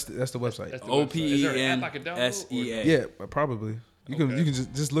 sea. That's the website. That's the O website. P Is E there an app N I could download, S E or- A. Yeah, probably. You can Okay.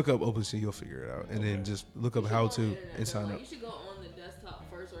 just look up OpenSea, you'll figure it out, and then just look up You should how go on to the internet, and though. sign Like, up. you should go on the desktop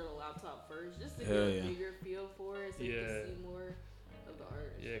first or the laptop first, just to Hell get a yeah. bigger feel for it, so you Yeah. can see more of the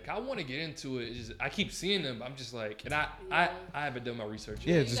art. Yeah, 'cause I want to get into it. It's just, I keep seeing them. But I'm just like, and I Yeah. haven't done my research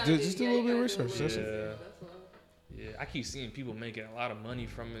Yeah, yet. You just gotta do a little you bit of gotta research. do a That's little it. research, that's all. Yeah, I keep seeing people making a lot of money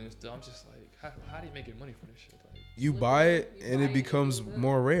from it and stuff. I'm just like, how do you making money from this shit? Like, You Look buy it it up, you and buy it it, becomes it goes up.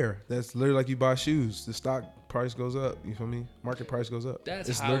 more rare. That's literally like you buy shoes. The stock price goes up. You feel me? Market price goes up. that's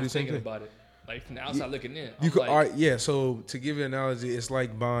it's how literally I'm the same thinking thing. about it. Like from the outside looking in, You I'm could, like, all right, yeah. So to give you an analogy, it's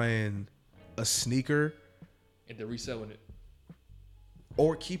like buying a sneaker and they're reselling it.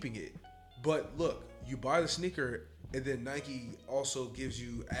 or keeping it. But look, you buy the sneaker, and then Nike also gives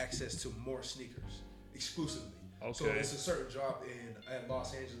you access to more sneakers exclusively. So Okay. it's a certain drop at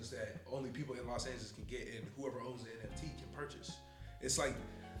Los Angeles that only people in Los Angeles can get, and whoever owns the NFT can purchase. It's like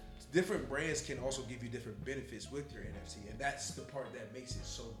different brands can also give you different benefits with your NFT, and that's the part that makes it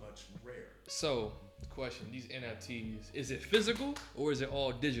so much rare. So, the question: these NFTs, is it physical or is it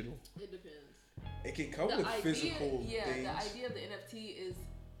all digital? It depends. It can come The with idea, physical yeah, things. the idea of the NFT is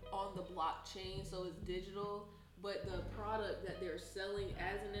on the blockchain, so it's digital. But the product that they're selling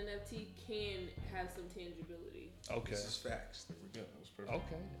as an NFT can have some tangibility. Okay. This is facts. There we go. That was perfect.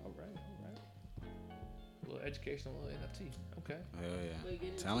 Okay. All right. A little educational NFT. Okay. Hell But yeah. get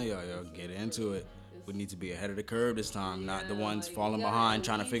into Telling it, y'all, yo, it's- get into it. it's- We need to be ahead of the curve this time, not the Yeah, ones like, falling you gotta behind at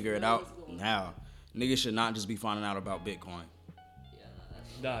trying to least figure it know out what's going on. now. Niggas should not just be finding out about Bitcoin. Yeah,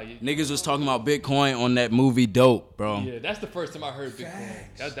 that's Nah. You, Niggas was talking about Bitcoin on that movie Dope, bro. yeah, that's the first time I heard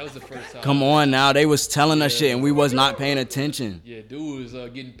Bitcoin. That was the first time. Come on now, they was telling us shit and we was not paying attention. Yeah, dude was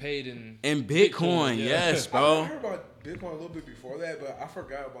getting paid in And Bitcoin, yeah. yes, I bro. heard about Bitcoin a little bit before that, but I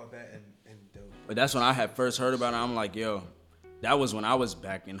forgot about that and dope. But that's when I had first heard about it. I'm like, yo, that was when I was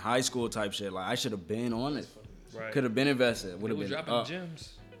back in high school type shit. Like I should have been on it. Right. Could have been invested. Would It have was been dropping up.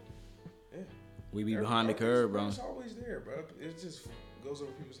 gems. Yeah. We be behind the curve, bro. It's always there, bro. It just goes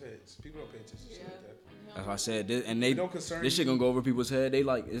over people's heads. People don't pay attention to shit like that. That's why I said this, and they It don't concern this shit you. gonna go over people's head. They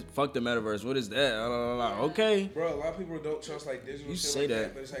like fuck the metaverse. What is that? La, la, la, la. Okay. Bro, a lot of people don't trust like digital You shit say like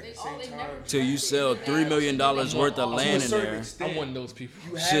that. but it's like They- at the oh, they same never time. Till you sell $3 million worth of To a land in certain there. extent, I'm one of those people.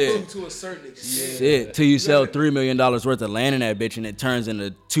 you have Shit. to a certain extent. Shit, till you sell gotta- $3 million worth of land in that bitch and it turns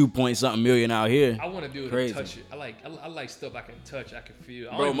into 2-point-something million out here. I want to be able Crazy. to touch it. I like stuff I can touch. I can feel.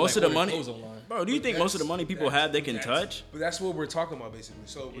 I don't Bro, even most like of the ordering money, clothes online. bro. Do you think most of the money people have they can touch? But that's what we're talking about basically.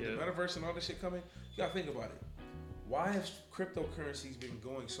 So with Yeah. the metaverse and all this shit coming, you gotta think about it. Why have cryptocurrencies been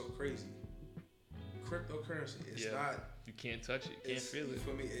going so crazy? Cryptocurrency, it's Yeah. not. You can't touch it. You can't It's, feel it.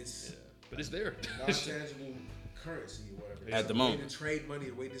 For me, it's Yeah. But it's there. non-tangible currency or whatever. At It's the a moment. way to trade money,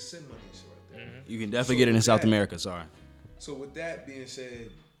 a way to send money, and shit like that. Mm-hmm. You can definitely get it in South America. Sorry. So with that being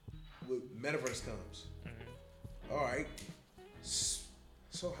said, with metaverse comes. Mm-hmm. All right.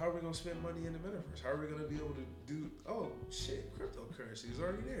 So how are we gonna spend money in the metaverse? How are we gonna be able to do? Oh shit, cryptocurrency is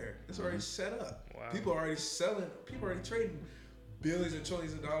already there. It's already set up. Wow. People are already selling. People are already trading billions and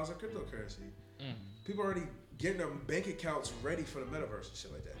trillions of dollars of cryptocurrency. People are already getting their bank accounts ready for the metaverse and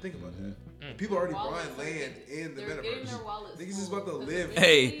shit like that. Think about that. People are already Wallets buying are land getting- in the they're getting their metaverse. wallets Niggas is full about to because live. of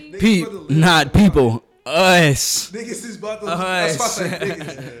Hey, Niggas Pete, about to live not on the people. Us. Niggas is about to. Us. That's why I said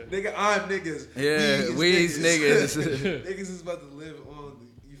niggas. Nigga, I'm niggas. Yeah, we's we's niggas. Niggas is about to live on.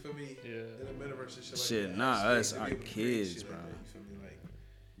 You feel me? Yeah. In the metaverse and shit like Shit, that. nah, That's us, to be our able to create kids, shit bro. Like that, you feel me? Like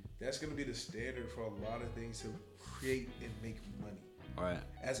that's gonna be the standard for a lot of things to create and make money. All right.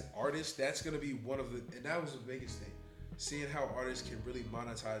 As an artist, that's gonna be one of the, and that was the biggest thing. Seeing how artists can really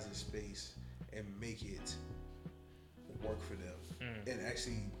monetize this space and make it work for them, and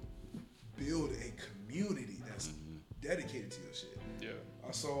actually build a community that's dedicated to your shit. Yeah.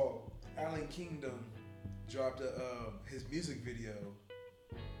 I saw Alan Kingdom dropped his music video,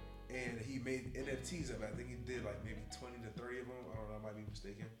 and he made NFTs of it. I think he did like maybe 20 to 30 of them. I don't know, I might be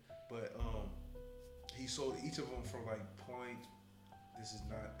mistaken, but he sold each of them for like point. This is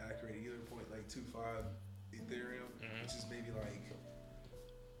not accurate either. Point like 2.5 Ethereum, which is maybe like,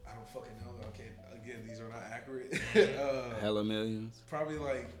 I don't fucking know. I can't. Again, these are not accurate. Hella millions. Probably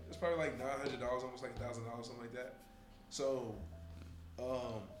like it's probably like $900, almost like $1,000, something like that. So,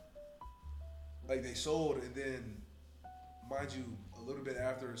 like they sold, and then, mind you, a little bit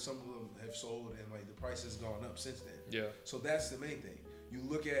after, some of them have sold, and like the price has gone up since then. Yeah. So that's the main thing. You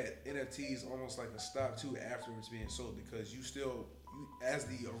look at NFTs almost like a stock too after it's being sold, because you still, as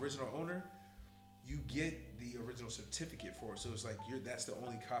the original owner, you get the original certificate for it. So it's like that's the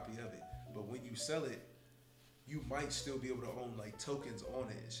only copy of it. But when you sell it, you might still be able to own like tokens on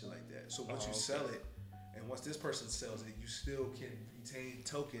it and shit like that. So once you sell it, And once this person sells it, you still can retain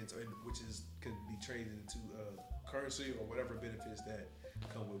tokens, which can be traded into currency or whatever benefits that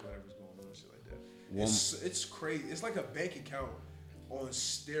come with whatever's going on, shit like that. It's crazy. It's like a bank account on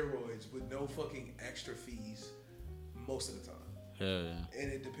steroids with no fucking extra fees most of the time. Hell yeah.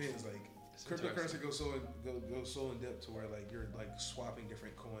 And it depends. Like cryptocurrency goes so in depth to where like you're like swapping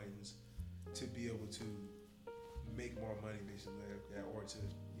different coins to be able to make more money, basically, or to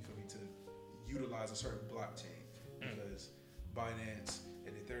to utilize a certain blockchain, because Binance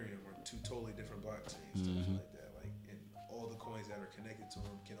and Ethereum are two totally different blockchains, stuff like that. Like, and all the coins that are connected to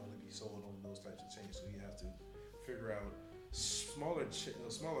them can only be sold on those types of chains. So you have to figure out smaller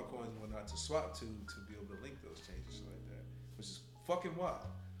coins and whatnot to swap to be able to link those chains and shit like that, which is fucking wild.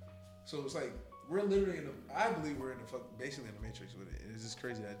 So it's like we're literally I believe we're basically in the Matrix with it. And it's just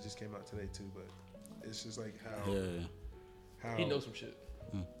crazy that it just came out today too, but it's just like how he knows some shit.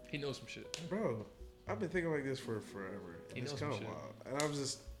 He knows some shit, bro. I've been thinking like this for forever. It's kind of wild, and I was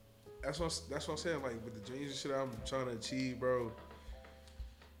just that's what I'm saying. Like with the dreams and shit I'm trying to achieve, bro.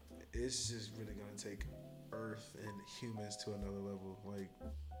 It's just really gonna take Earth and humans to another level. Like,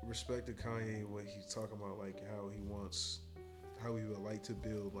 respect to Kanye, what he's talking about, like how he would like to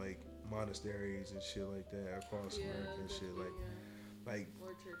build like monasteries and shit like that across America and shit. Like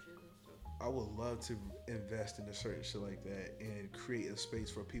more churches and stuff. I would love to invest in a certain shit like that and create a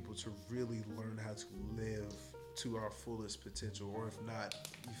space for people to really learn how to live to our fullest potential, or if not,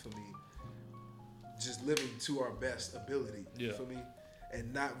 you feel me, just living to our best ability, you feel me,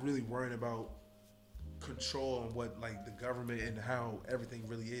 and not really worrying about control on what like the government and how everything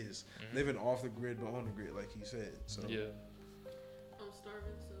really is. Living off the grid but on the grid, like he said. So yeah. I'm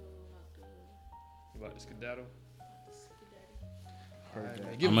starving, so You about to skedaddle? Heard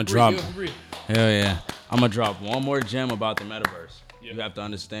that. Give I'ma him drop. give him free. Hell yeah. I'm gonna drop one more gem about the metaverse. Yeah. You have to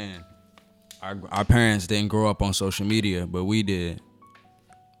understand. Our parents didn't grow up on social media, but we did.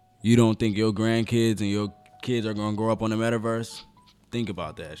 You don't think your grandkids and your kids are gonna grow up on the metaverse? Think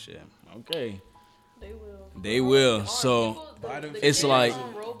about that shit. Okay. they will. So Biden, it's like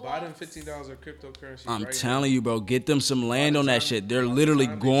Biden $15 of cryptocurrency. I'm right telling now. you, bro, get them some land on that shit. They're literally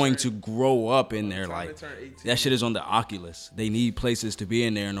going to grow up in there. Like, that shit is on the Oculus. They need places to be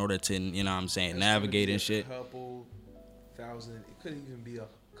in there in order to, you know what I'm saying, navigate and shit. Couple thousand. It could even be a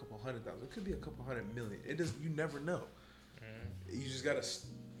couple 100,000. It could be a couple 100 million. It does. You never know. You just gotta.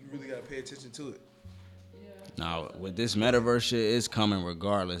 You really gotta pay attention to it. Now, with this metaverse shit, it's coming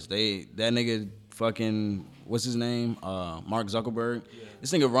regardless. That nigga fucking, what's his name? Mark Zuckerberg. Yeah.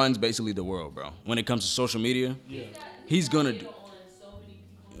 This nigga runs basically the world, bro. When it comes to social media, he's gonna do.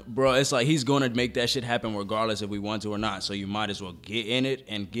 Bro, it's like he's gonna make that shit happen regardless if we want to or not. So you might as well get in it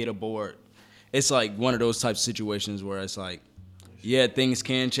and get aboard. It's like one of those types of situations where it's like, yeah, things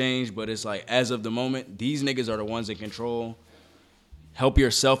can change, but it's like as of the moment, these niggas are the ones in control. Help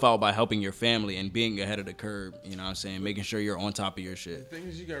yourself out by helping your family and being ahead of the curve. You know what I'm saying? Making sure you're on top of your shit. The thing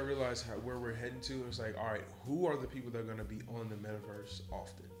is, you gotta realize where we're heading to. It's like, all right, who are the people that are gonna be on the metaverse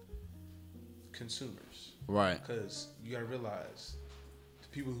often? Consumers. Right. Because you gotta realize the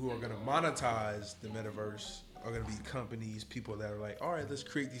people who are gonna monetize the metaverse are gonna be companies, people that are like, all right, let's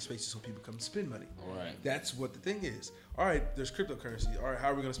create these spaces so people come spend money. Right. That's what the thing is. All right, there's cryptocurrency. All right,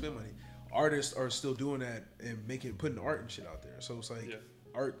 how are we gonna spend money? Artists are still doing that and putting art and shit out there. So it's like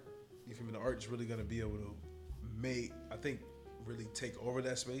art, you feel me? The art is really gonna be able to really take over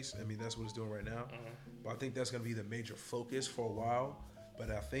that space. I mean, that's what it's doing right now. But I think that's gonna be the major focus for a while.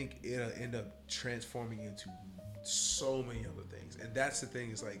 But I think it'll end up transforming into so many other things. And that's the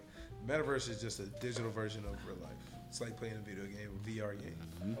thing, is like metaverse is just a digital version of real life. It's like playing a video game, a VR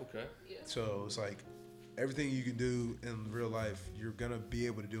game. Okay. Yeah. So it's like everything you can do in real life, you're gonna be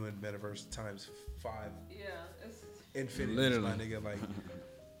able to do in metaverse times 5. Yeah. It's Infinity, Literally. my nigga. Like,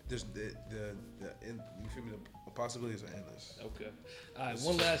 there's you feel me? The possibilities are endless. Okay. All right.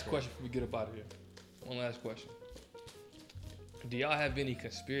 One last question before we get up out of here. One last question. Do y'all have any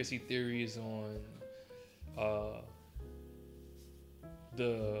conspiracy theories on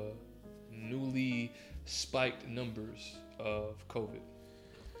the newly spiked numbers of COVID?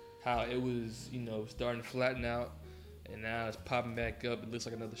 How it was, starting to flatten out, and now it's popping back up. It looks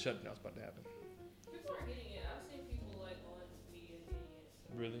like another shutdown's about to happen. people are getting it. I've seen people like on media getting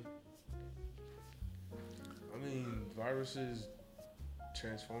it. Really? I mean, viruses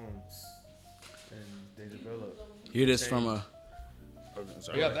transform and they develop. Hear this from a.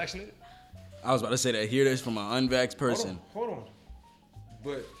 You got vaccinated? I was about to say that. Hear this from an unvaxxed person. Hold on.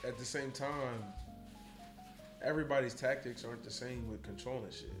 But at the same time, everybody's tactics aren't the same with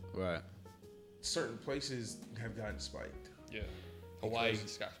controlling shit. Right. Certain places have gotten spiked. Yeah. Hawaii,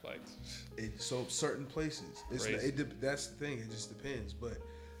 Because Scotch spikes. so certain places, Crazy. that's the thing. It just depends. But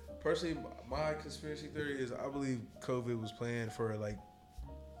personally, my conspiracy theory is I believe COVID was planned for like,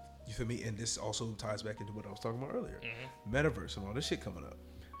 you feel me? And this also ties back into what I was talking about earlier, metaverse and all this shit coming up,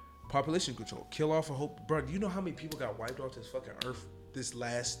 population control, kill off a whole. Bro, do you know how many people got wiped off this fucking earth this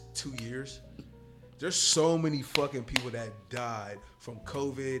last 2 years? There's so many fucking people that died from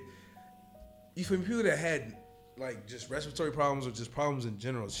COVID. You feel me? People that had like just respiratory problems or just problems in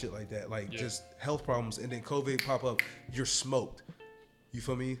general, shit like that, like just health problems, and then COVID pop up, you're smoked. You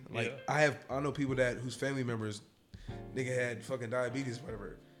feel me? Like I know people that whose family members, nigga had fucking diabetes,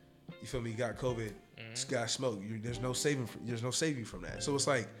 whatever. You feel me? Got COVID, got smoked. There's no saving you from that. So it's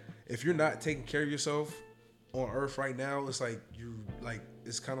like if you're not taking care of yourself on Earth right now, it's like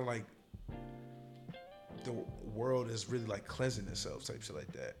it's kind of like the world is really like cleansing itself, type shit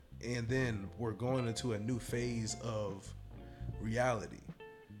like that. And then we're going into a new phase of reality,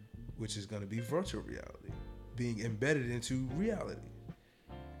 which is going to be virtual reality, being embedded into reality.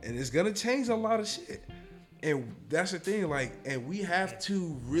 And it's going to change a lot of shit. And that's the thing, like, and we have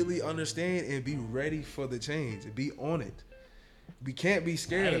to really understand and be ready for the change and be on it. We can't be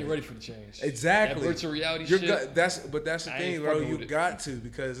scared I of ain't it. ready for the change. Exactly. That virtual reality You're shit. that's the I thing, ain't bro. fucking You with it. got to,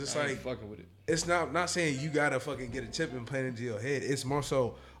 because it's I ain't like fucking with it. it's not saying you gotta fucking get a chip implanted into your head. It's more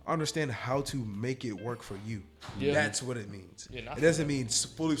so understand how to make it work for you. Yeah. That's what it means. Yeah, It doesn't mean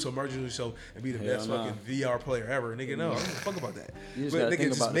fully submerging yourself and be the Hell best nah. fucking VR player ever, nigga. No, I don't give a fuck about that. You just But gotta nigga, think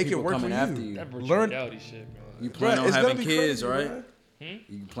just about the make it people work for coming after you. you. That virtual Learn- reality shit, man. You plan Bruh, on it's gonna having be kids, crazy, right? bruh.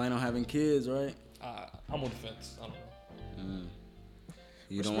 You plan on having kids, right? I'm on the fence. I don't know.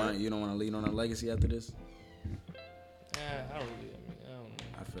 You don't want to lead on a legacy after this. I don't really. I don't know.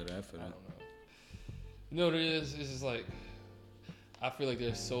 I feel that. I don't know. You know what it is? It's just like I feel like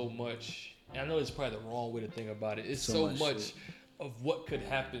there's so much. And I know it's probably the wrong way to think about it. It's so much much shit. of what could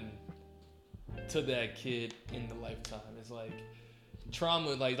happen to that kid in the lifetime. It's like trauma.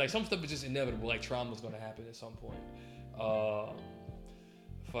 Like some stuff is just inevitable. Like trauma's gonna happen at some point.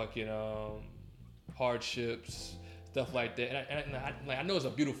 Hardships, stuff like that. And I know it's a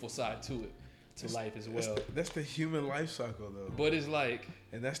beautiful side to it, to life as well. That's the human life cycle, though. But it's like.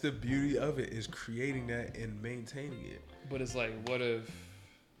 And that's the beauty of it, is creating that and maintaining it. But it's like, what if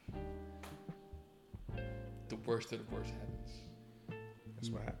the worst of the worst happens? That's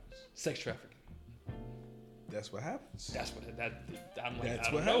what happens. Sex trafficking. That's what happens. That's what I'm like. That's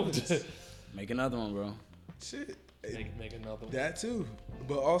I what don't know. happens. Make another one, bro. Shit. make another one. That too.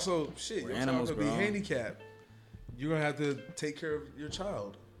 But also, shit, We're your animals, child could be bro. handicapped. You're going to have to take care of your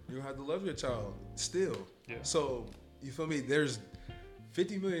child. You're going to have to love your child still. Yeah. So, you feel me? There's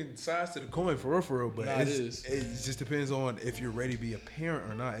 50 million sides to the coin, for real, but Nah, it is. it just depends on if you're ready to be a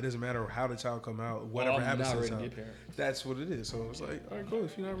parent or not. It doesn't matter how the child come out, Well, whatever I'm happens not to the ready to child. be a parent. That's what it is. So it's like, all right, cool.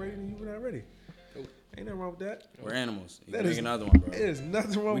 If you're not ready, then you're not ready. Nope. Ain't nothing wrong with that. We're animals. You That can make is- another one, bro. There's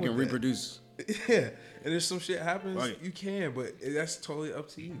nothing wrong We with can that. reproduce. Yeah, and if some shit happens, Right. you can, but that's totally up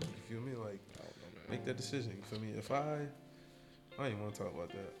to you. You feel me? Like, make that decision. You feel me? If I don't even want to talk about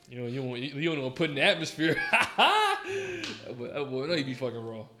that. You don't want to put in the atmosphere. But no, you be fucking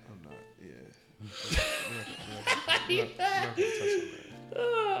wrong. I'm not. Yeah. I'm not gonna touch on that.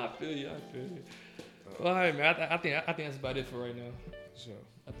 I feel you. All right, man. I think that's about it for right now. So,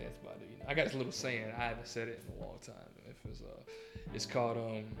 I think that's about it. I got this little saying. I haven't said it in a long time. It's called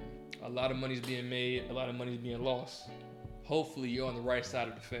a lot of money's being made, a lot of money's being lost. Hopefully you're on the right side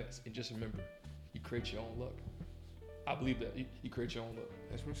of the fence, and just remember, you create your own luck. I believe that you create your own luck.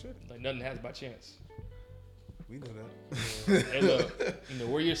 that's what shit. Like nothing happens by chance. We know that. And look,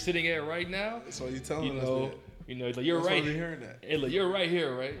 where you're sitting at right now. So you telling us that. Like you're That's why right. we hearing that. Hey, look, you're right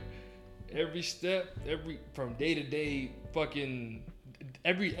here, right? Every step, from day to day, fucking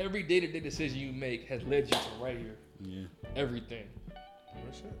every day-to-day decision you make has led you to right here. Yeah. Everything.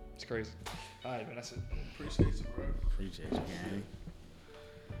 Real shit. It's crazy. All right, man. That's it. Appreciate you, bro. Appreciate you, gang.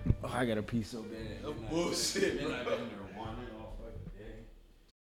 Oh, I got a piece so bad. Bullshit, bro. Been there, one,